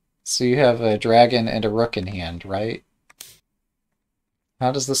 so you have a dragon and a rook in hand, right?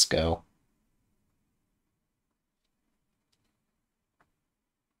 How does this go?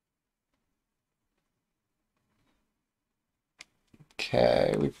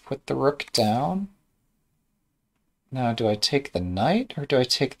 Okay, we put the rook down. Now, do I take the knight or do I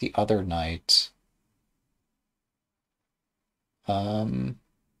take the other knight? I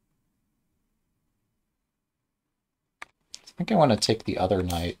think I want to take the other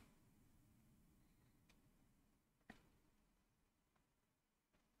knight.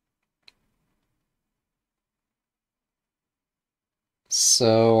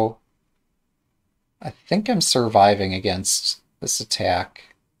 So, I think I'm surviving against this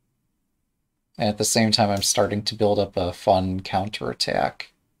attack. And at the same time, I'm starting to build up a fun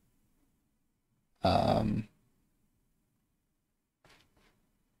counterattack. Um,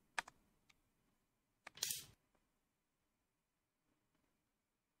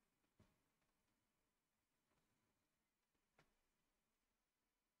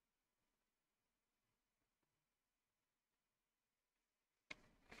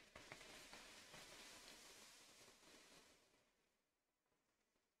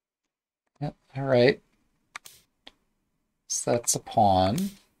 yep, all right. So that's a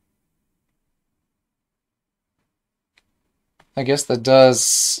pawn. I guess that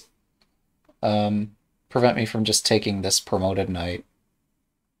does prevent me from just taking this promoted knight.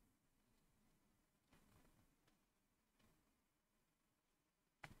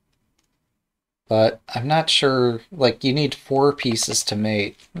 But I'm not sure, like, you need 4 pieces to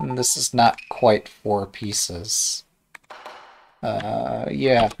mate, and this is not quite 4 pieces.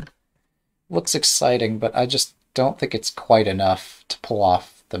 Yeah, looks exciting, but I just don't think it's quite enough to pull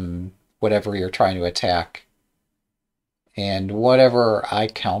off the whatever you're trying to attack. And whatever I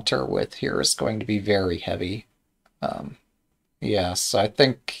counter with here is going to be very heavy. Yeah, so I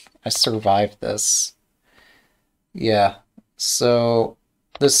think I survived this. Yeah, so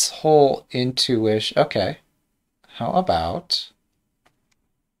this whole intuition... Okay, how about...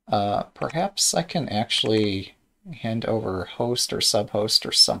 perhaps I can actually hand over host or sub-host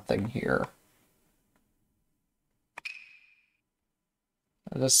or something here.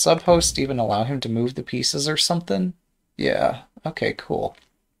 Does sub-host even allow him to move the pieces or something? Yeah, okay, cool.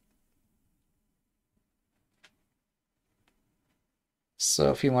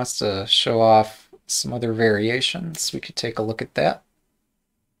 So if he wants to show off some other variations, we could take a look at that.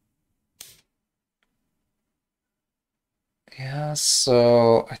 Yeah,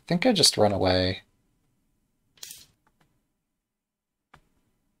 so I think I just run away.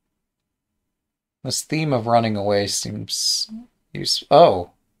 This theme of running away seems useful.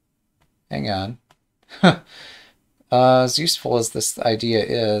 Oh, hang on. As useful as this idea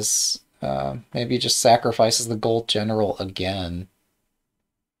is, maybe just sacrifices the gold general again.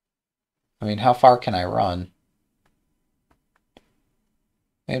 I mean, how far can I run?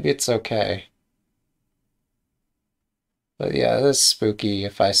 Maybe it's okay. But yeah, it is spooky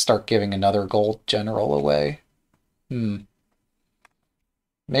if I start giving another gold general away. Hmm.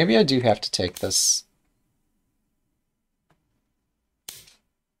 Maybe I do have to take this.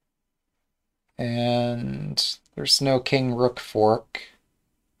 And there's no king rook fork.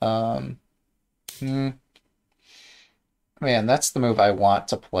 Um, hmm. Man, that's the move I want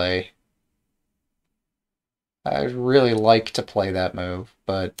to play. I'd really like to play that move,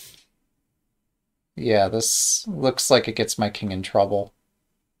 but yeah, this looks like it gets my king in trouble.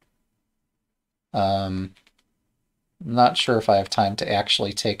 I'm not sure if I have time to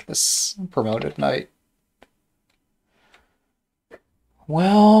actually take this promoted knight.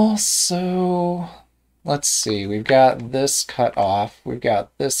 Well, so let's see. We've got this cut off. We've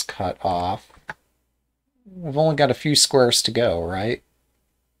got this cut off. We've only got a few squares to go, right?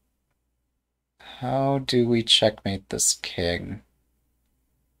 How do we checkmate this king?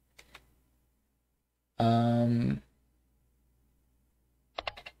 Um,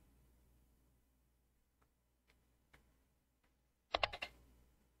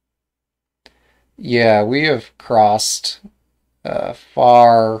 yeah, we have crossed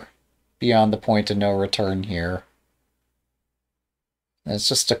far beyond the point of no return here. It's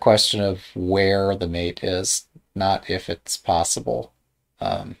just a question of where the mate is, not if it's possible.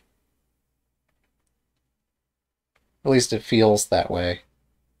 Um, at least it feels that way.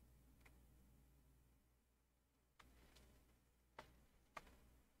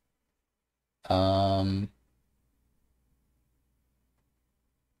 Um,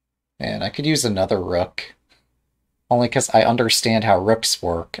 and I could use another rook, only because I understand how rooks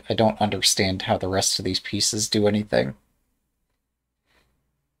work. I don't understand how the rest of these pieces do anything.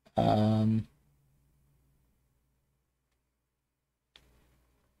 Um,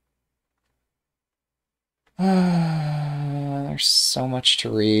 there's so much to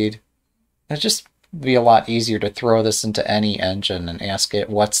read. It'd just be a lot easier to throw this into any engine and ask it,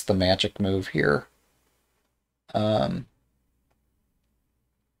 what's the magic move here? Um,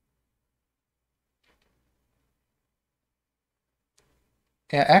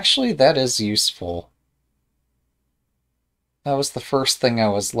 yeah, actually, that is useful. That was the first thing I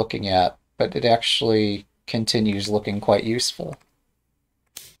was looking at, but it actually continues looking quite useful.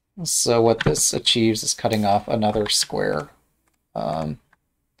 So what this achieves is cutting off another square.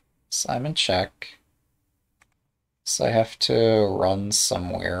 So I'm in check. So I have to run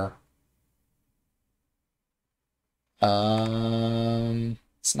somewhere.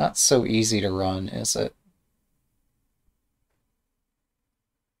 It's not so easy to run, is it?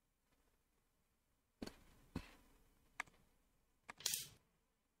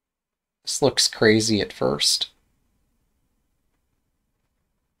 This looks crazy at first,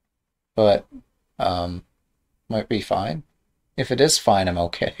 but um, might be fine. If it is fine, I'm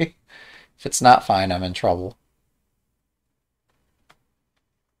okay. If it's not fine, I'm in trouble.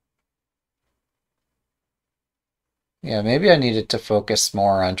 Yeah, maybe I needed to focus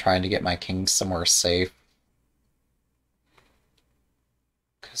more on trying to get my king somewhere safe.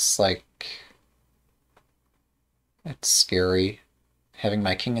 Because, like, it's scary having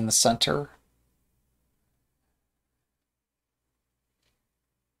my king in the center.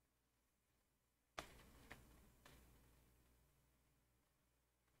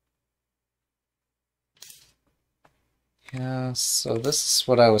 Yeah, so this is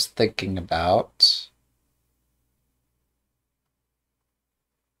what I was thinking about.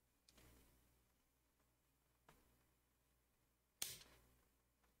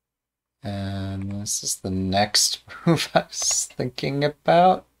 And this is the next move I was thinking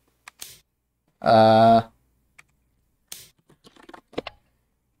about. Uh,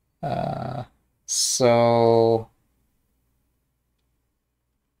 uh, so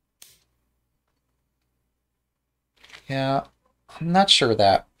yeah, I'm not sure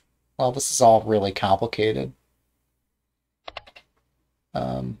that. Well, this is all really complicated.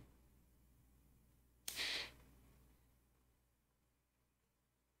 Um,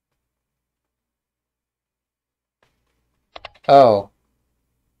 oh,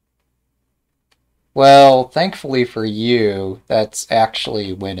 well, thankfully for you, that's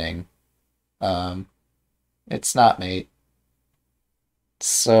actually winning. Um, it's not mate.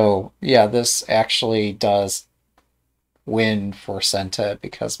 So yeah, this actually does win for Senta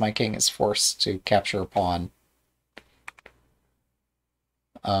because my king is forced to capture a pawn.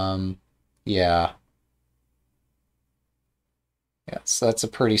 Um, yeah. Yeah, so that's a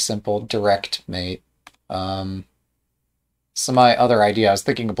pretty simple direct mate. Um, so my other idea, I was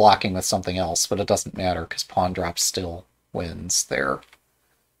thinking of blocking with something else, but it doesn't matter because pawn drop still wins there.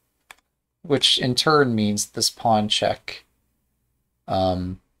 Which in turn means this pawn check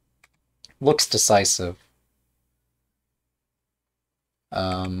um, looks decisive.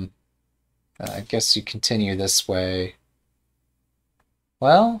 Um, I guess you continue this way.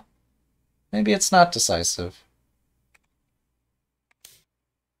 Well, maybe it's not decisive.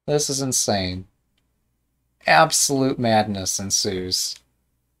 This is insane. Absolute madness ensues.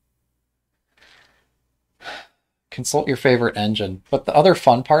 Consult your favorite engine. But the other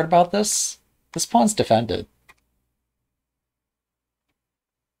fun part about this pawn's defended.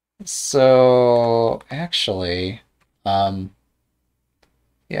 So, actually, um,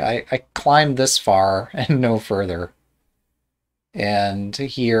 yeah, I climbed this far and no further. And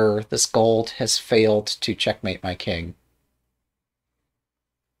here, this gold has failed to checkmate my king.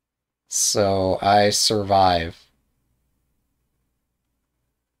 So I survive.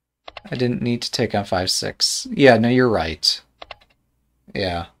 I didn't need to take on 5-6. Yeah, no, you're right.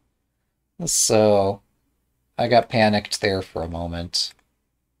 Yeah. So I got panicked there for a moment.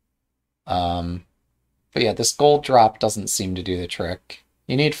 Um, But yeah, this gold drop doesn't seem to do the trick.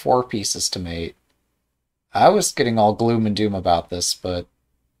 You need 4 pieces to mate. I was getting all gloom and doom about this, but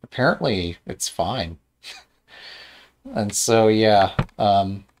apparently it's fine. And so yeah,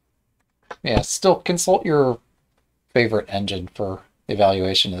 still consult your favorite engine for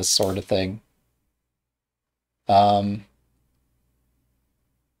evaluation of this sort of thing. Um,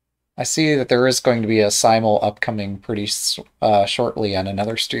 I see that there is going to be a simul upcoming pretty shortly on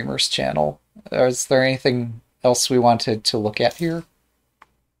another streamer's channel. Is there anything else we wanted to look at here?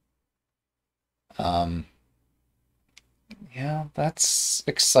 Um, yeah, that's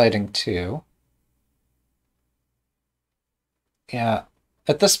exciting too. Yeah,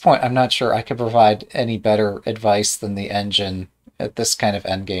 at this point, I'm not sure I could provide any better advice than the engine at this kind of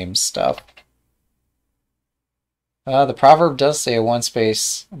endgame stuff. The proverb does say a one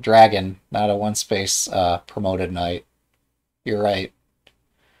space dragon, not a one space promoted knight. You're right.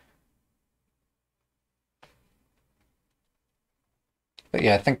 But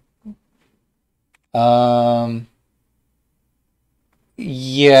yeah, I think um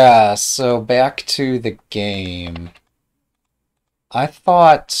yeah, so back to the game. I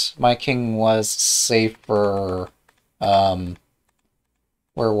thought my king was safer. Um,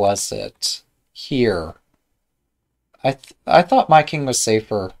 where was it? Here. I thought my king was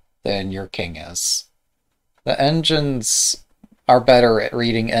safer than your king is. The engines are better at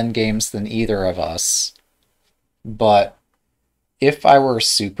reading endgames than either of us, but if I were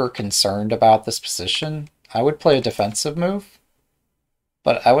super concerned about this position, I would play a defensive move,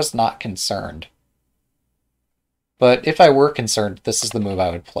 but I was not concerned. But if I were concerned, this is the move I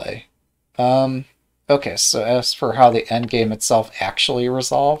would play. Okay, so as for how the endgame itself actually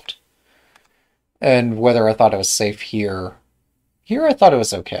resolved, and whether I thought it was safe here, here I thought it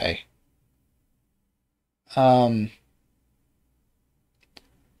was okay. Um,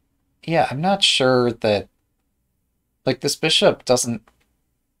 yeah, I'm not sure that, like, this bishop doesn't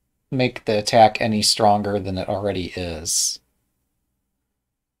make the attack any stronger than it already is.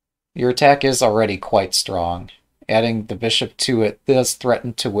 Your attack is already quite strong. Adding the bishop to it does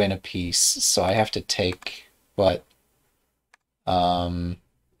threaten to win a piece, so I have to take, but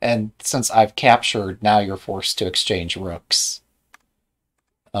and since I've captured, now you're forced to exchange rooks.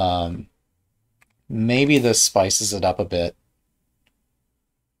 Um, maybe this spices it up a bit.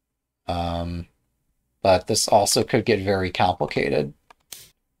 Um, but this also could get very complicated.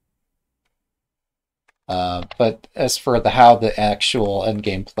 But as for how the actual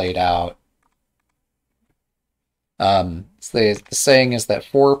endgame played out, so the saying is that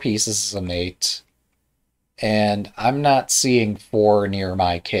 4 pieces is a mate, and I'm not seeing 4 near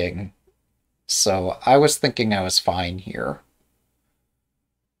my king, so I was thinking I was fine here.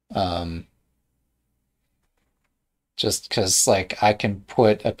 Um, just because, like, I can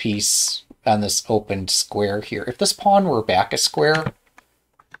put a piece on this opened square here. If this pawn were back a square,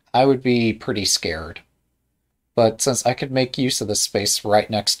 I would be pretty scared. But since I could make use of the space right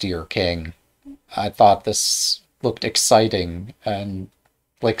next to your king, I thought this looked exciting and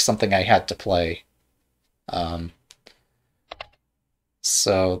like something I had to play. Um,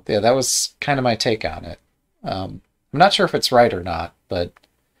 so yeah, that was kind of my take on it. I'm not sure if it's right or not, but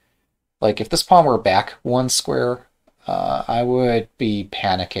like if this pawn were back 1 square, I would be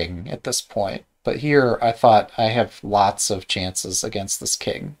panicking at this point. But here, I thought I have lots of chances against this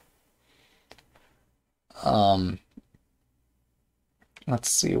king. Um,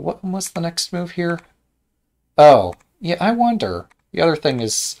 let's see, what was the next move here? Oh, yeah, I wonder. The other thing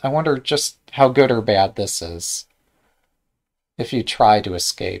is, I wonder just how good or bad this is if you try to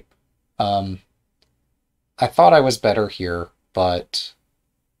escape. I thought I was better here, but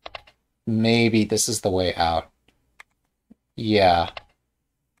maybe this is the way out. Yeah.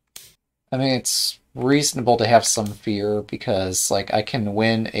 I mean, it's reasonable to have some fear because, like, I can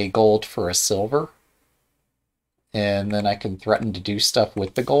win a gold for a silver, and then I can threaten to do stuff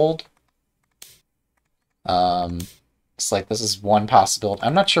with the gold. It's like this is one possibility.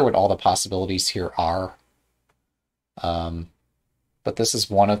 I'm not sure what all the possibilities here are, but this is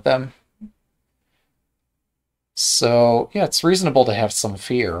one of them. So, yeah, it's reasonable to have some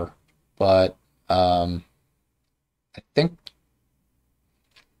fear, but I think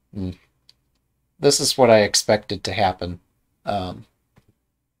this is what I expected to happen. Um,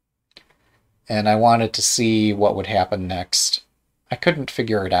 and I wanted to see what would happen next. I couldn't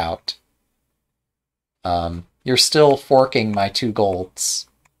figure it out. You're still forking my 2 golds.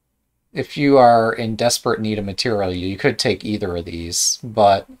 If you are in desperate need of material, you could take either of these,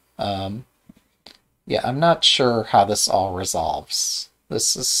 but yeah, I'm not sure how this all resolves.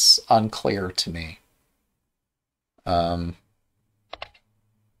 This is unclear to me.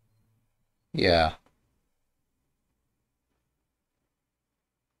 Yeah.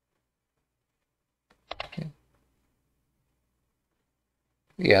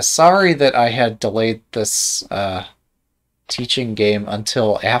 Yeah, sorry that I had delayed this teaching game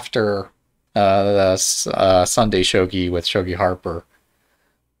until after the Sunday shogi with Shogi Harper.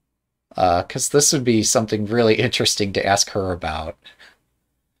 Because this would be something really interesting to ask her about.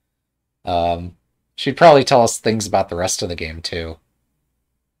 Um, she'd probably tell us things about the rest of the game too.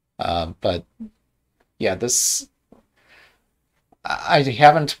 But yeah, this I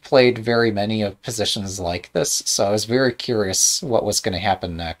haven't played very many of positions like this, so I was very curious what was going to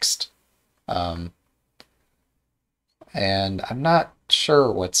happen next. Um, and I'm not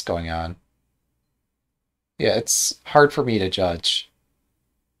sure what's going on. Yeah, it's hard for me to judge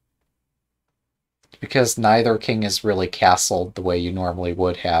because neither king is really castled the way you normally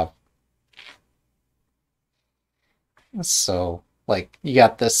would have. So, like, you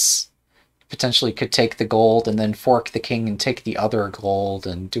got this potentially could take the gold and then fork the king and take the other gold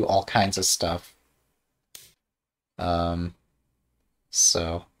and do all kinds of stuff. Um,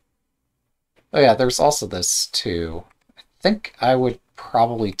 so, oh yeah, there's also this too. I think I would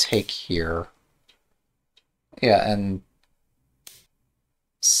probably take here. Yeah, and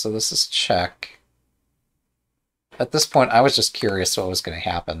so this is check. At this point, I was just curious what was going to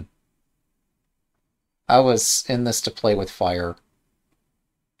happen. I was in this to play with fire.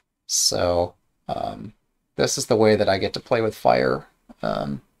 So, this is the way that I get to play with fire.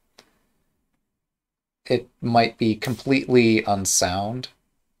 Um, it might be completely unsound,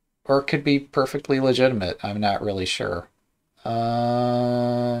 or it could be perfectly legitimate. I'm not really sure.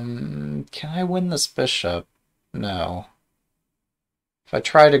 Can I win this bishop? No. If I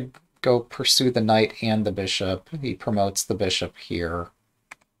try to go pursue the knight and the bishop, he promotes the bishop here.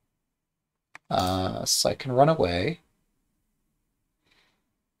 So I can run away.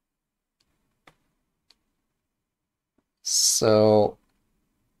 So,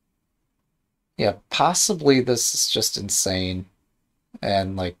 yeah, possibly this is just insane.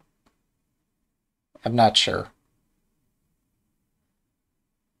 And, like, I'm not sure.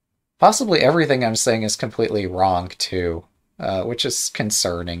 Possibly everything I'm saying is completely wrong, too, which is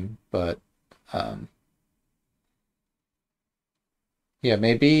concerning, but, um, yeah,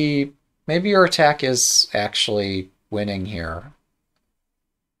 maybe your attack is actually winning here.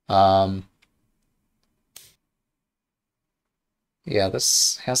 Um, yeah,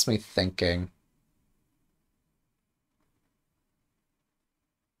 this has me thinking.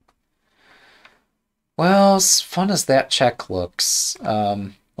 Well, as fun as that check looks,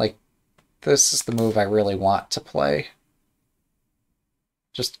 like, this is the move I really want to play.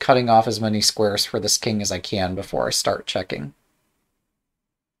 Just cutting off as many squares for this king as I can before I start checking.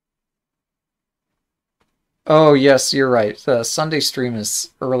 Oh, yes, you're right. The Sunday stream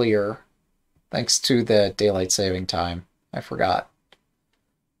is earlier, thanks to the daylight saving time. I forgot.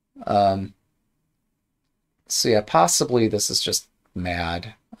 Um, so yeah, possibly this is just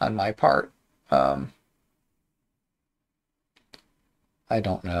mad on my part. Um, I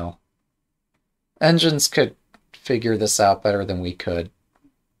don't know. Engines could figure this out better than we could.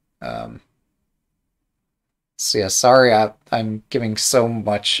 Um, so yeah, sorry I'm giving so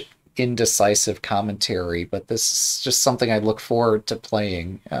much indecisive commentary, but this is just something I look forward to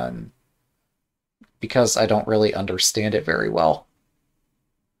playing, because I don't really understand it very well.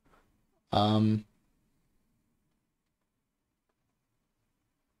 Um,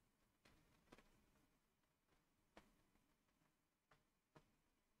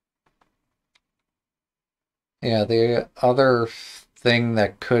 yeah, the other thing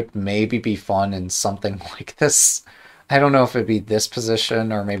that could maybe be fun in something like this, I don't know if it'd be this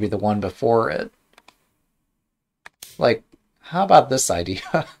position or maybe the one before it. Like, how about this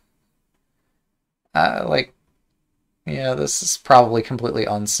idea? Like, yeah, this is probably completely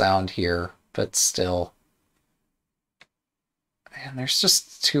unsound here, but still. Man, there's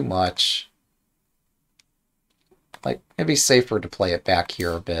just too much. Like, it'd be safer to play it back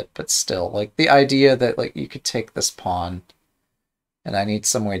here a bit, but still. Like, the idea that, like, you could take this pawn, and I need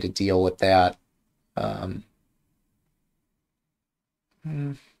some way to deal with that. Um,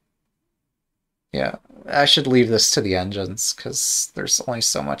 hmm, yeah, I should leave this to the engines, because there's only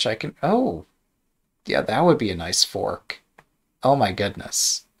so much I can... Oh, yeah, that would be a nice fork. Oh my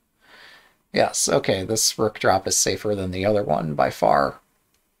goodness. Yes, okay, this rook drop is safer than the other one by far.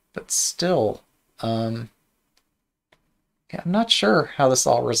 But still, yeah, I'm not sure how this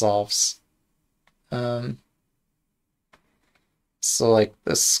all resolves. Um, so, like,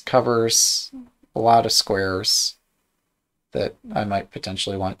 this covers a lot of squares that I might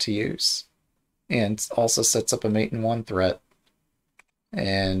potentially want to use. And also sets up a mate in one threat.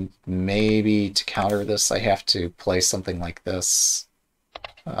 And maybe to counter this, I have to play something like this.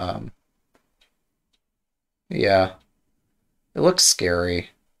 Yeah. It looks scary.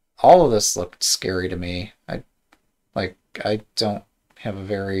 All of this looked scary to me. I don't have a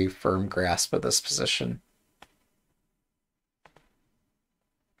very firm grasp of this position.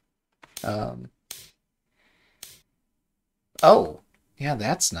 Um, oh, yeah,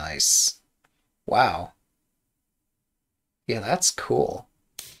 that's nice. Wow. Yeah, that's cool.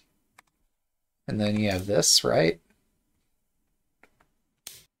 And then you have this, right?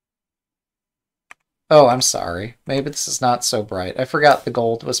 Oh, I'm sorry. Maybe this is not so bright. I forgot the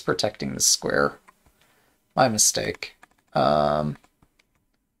gold was protecting the square. My mistake. Um,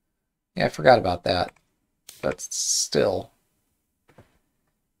 yeah, I forgot about that. But still.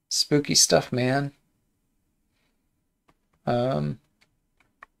 Spooky stuff, man. Um,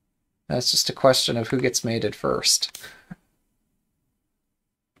 that's just a question of who gets mated first.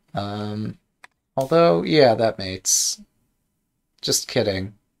 Um, although, yeah, that mates. Just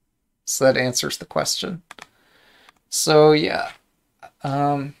kidding. So that answers the question. So, yeah.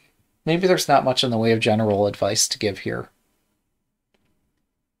 Maybe there's not much in the way of general advice to give here.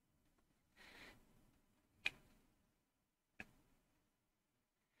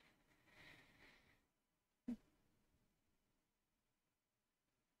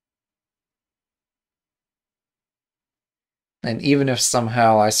 And even if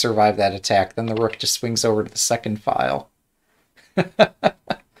somehow I survive that attack, then the rook just swings over to the second file.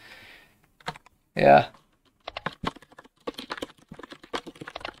 Yeah.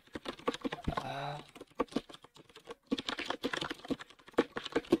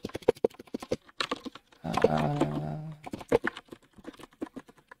 Uh,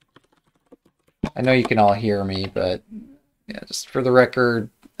 I know you can all hear me, but yeah, just for the record,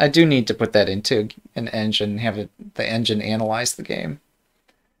 I do need to put that into an engine, the engine analyze the game.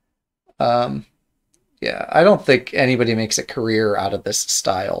 Um, yeah, I don't think anybody makes a career out of this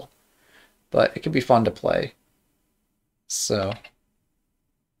style, but it can be fun to play. So,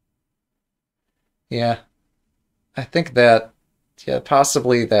 yeah, I think that, yeah,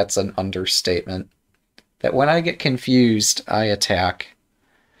 possibly that's an understatement. That when I get confused, I attack.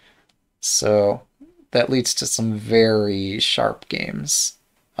 So that leads to some very sharp games.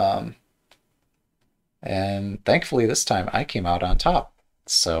 Um, and thankfully this time I came out on top.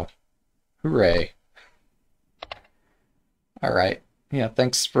 So, hooray. All right. Yeah,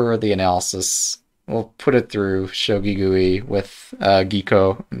 thanks for the analysis. We'll put it through Shogi GUI with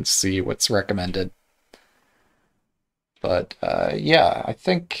Giko and see what's recommended. But yeah, I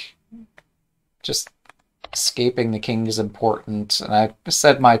think just escaping the king is important. And I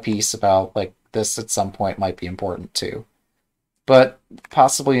said my piece about like this at some point might be important too. But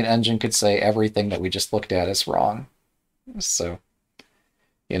possibly an engine could say everything that we just looked at is wrong. So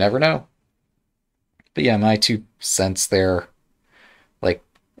you never know. But yeah, my 2 cents there. Like,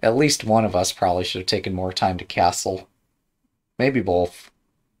 at least one of us probably should have taken more time to castle. Maybe both.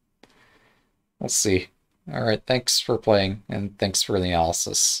 We'll see. Alright, thanks for playing, and thanks for the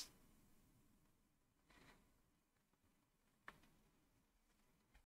analysis.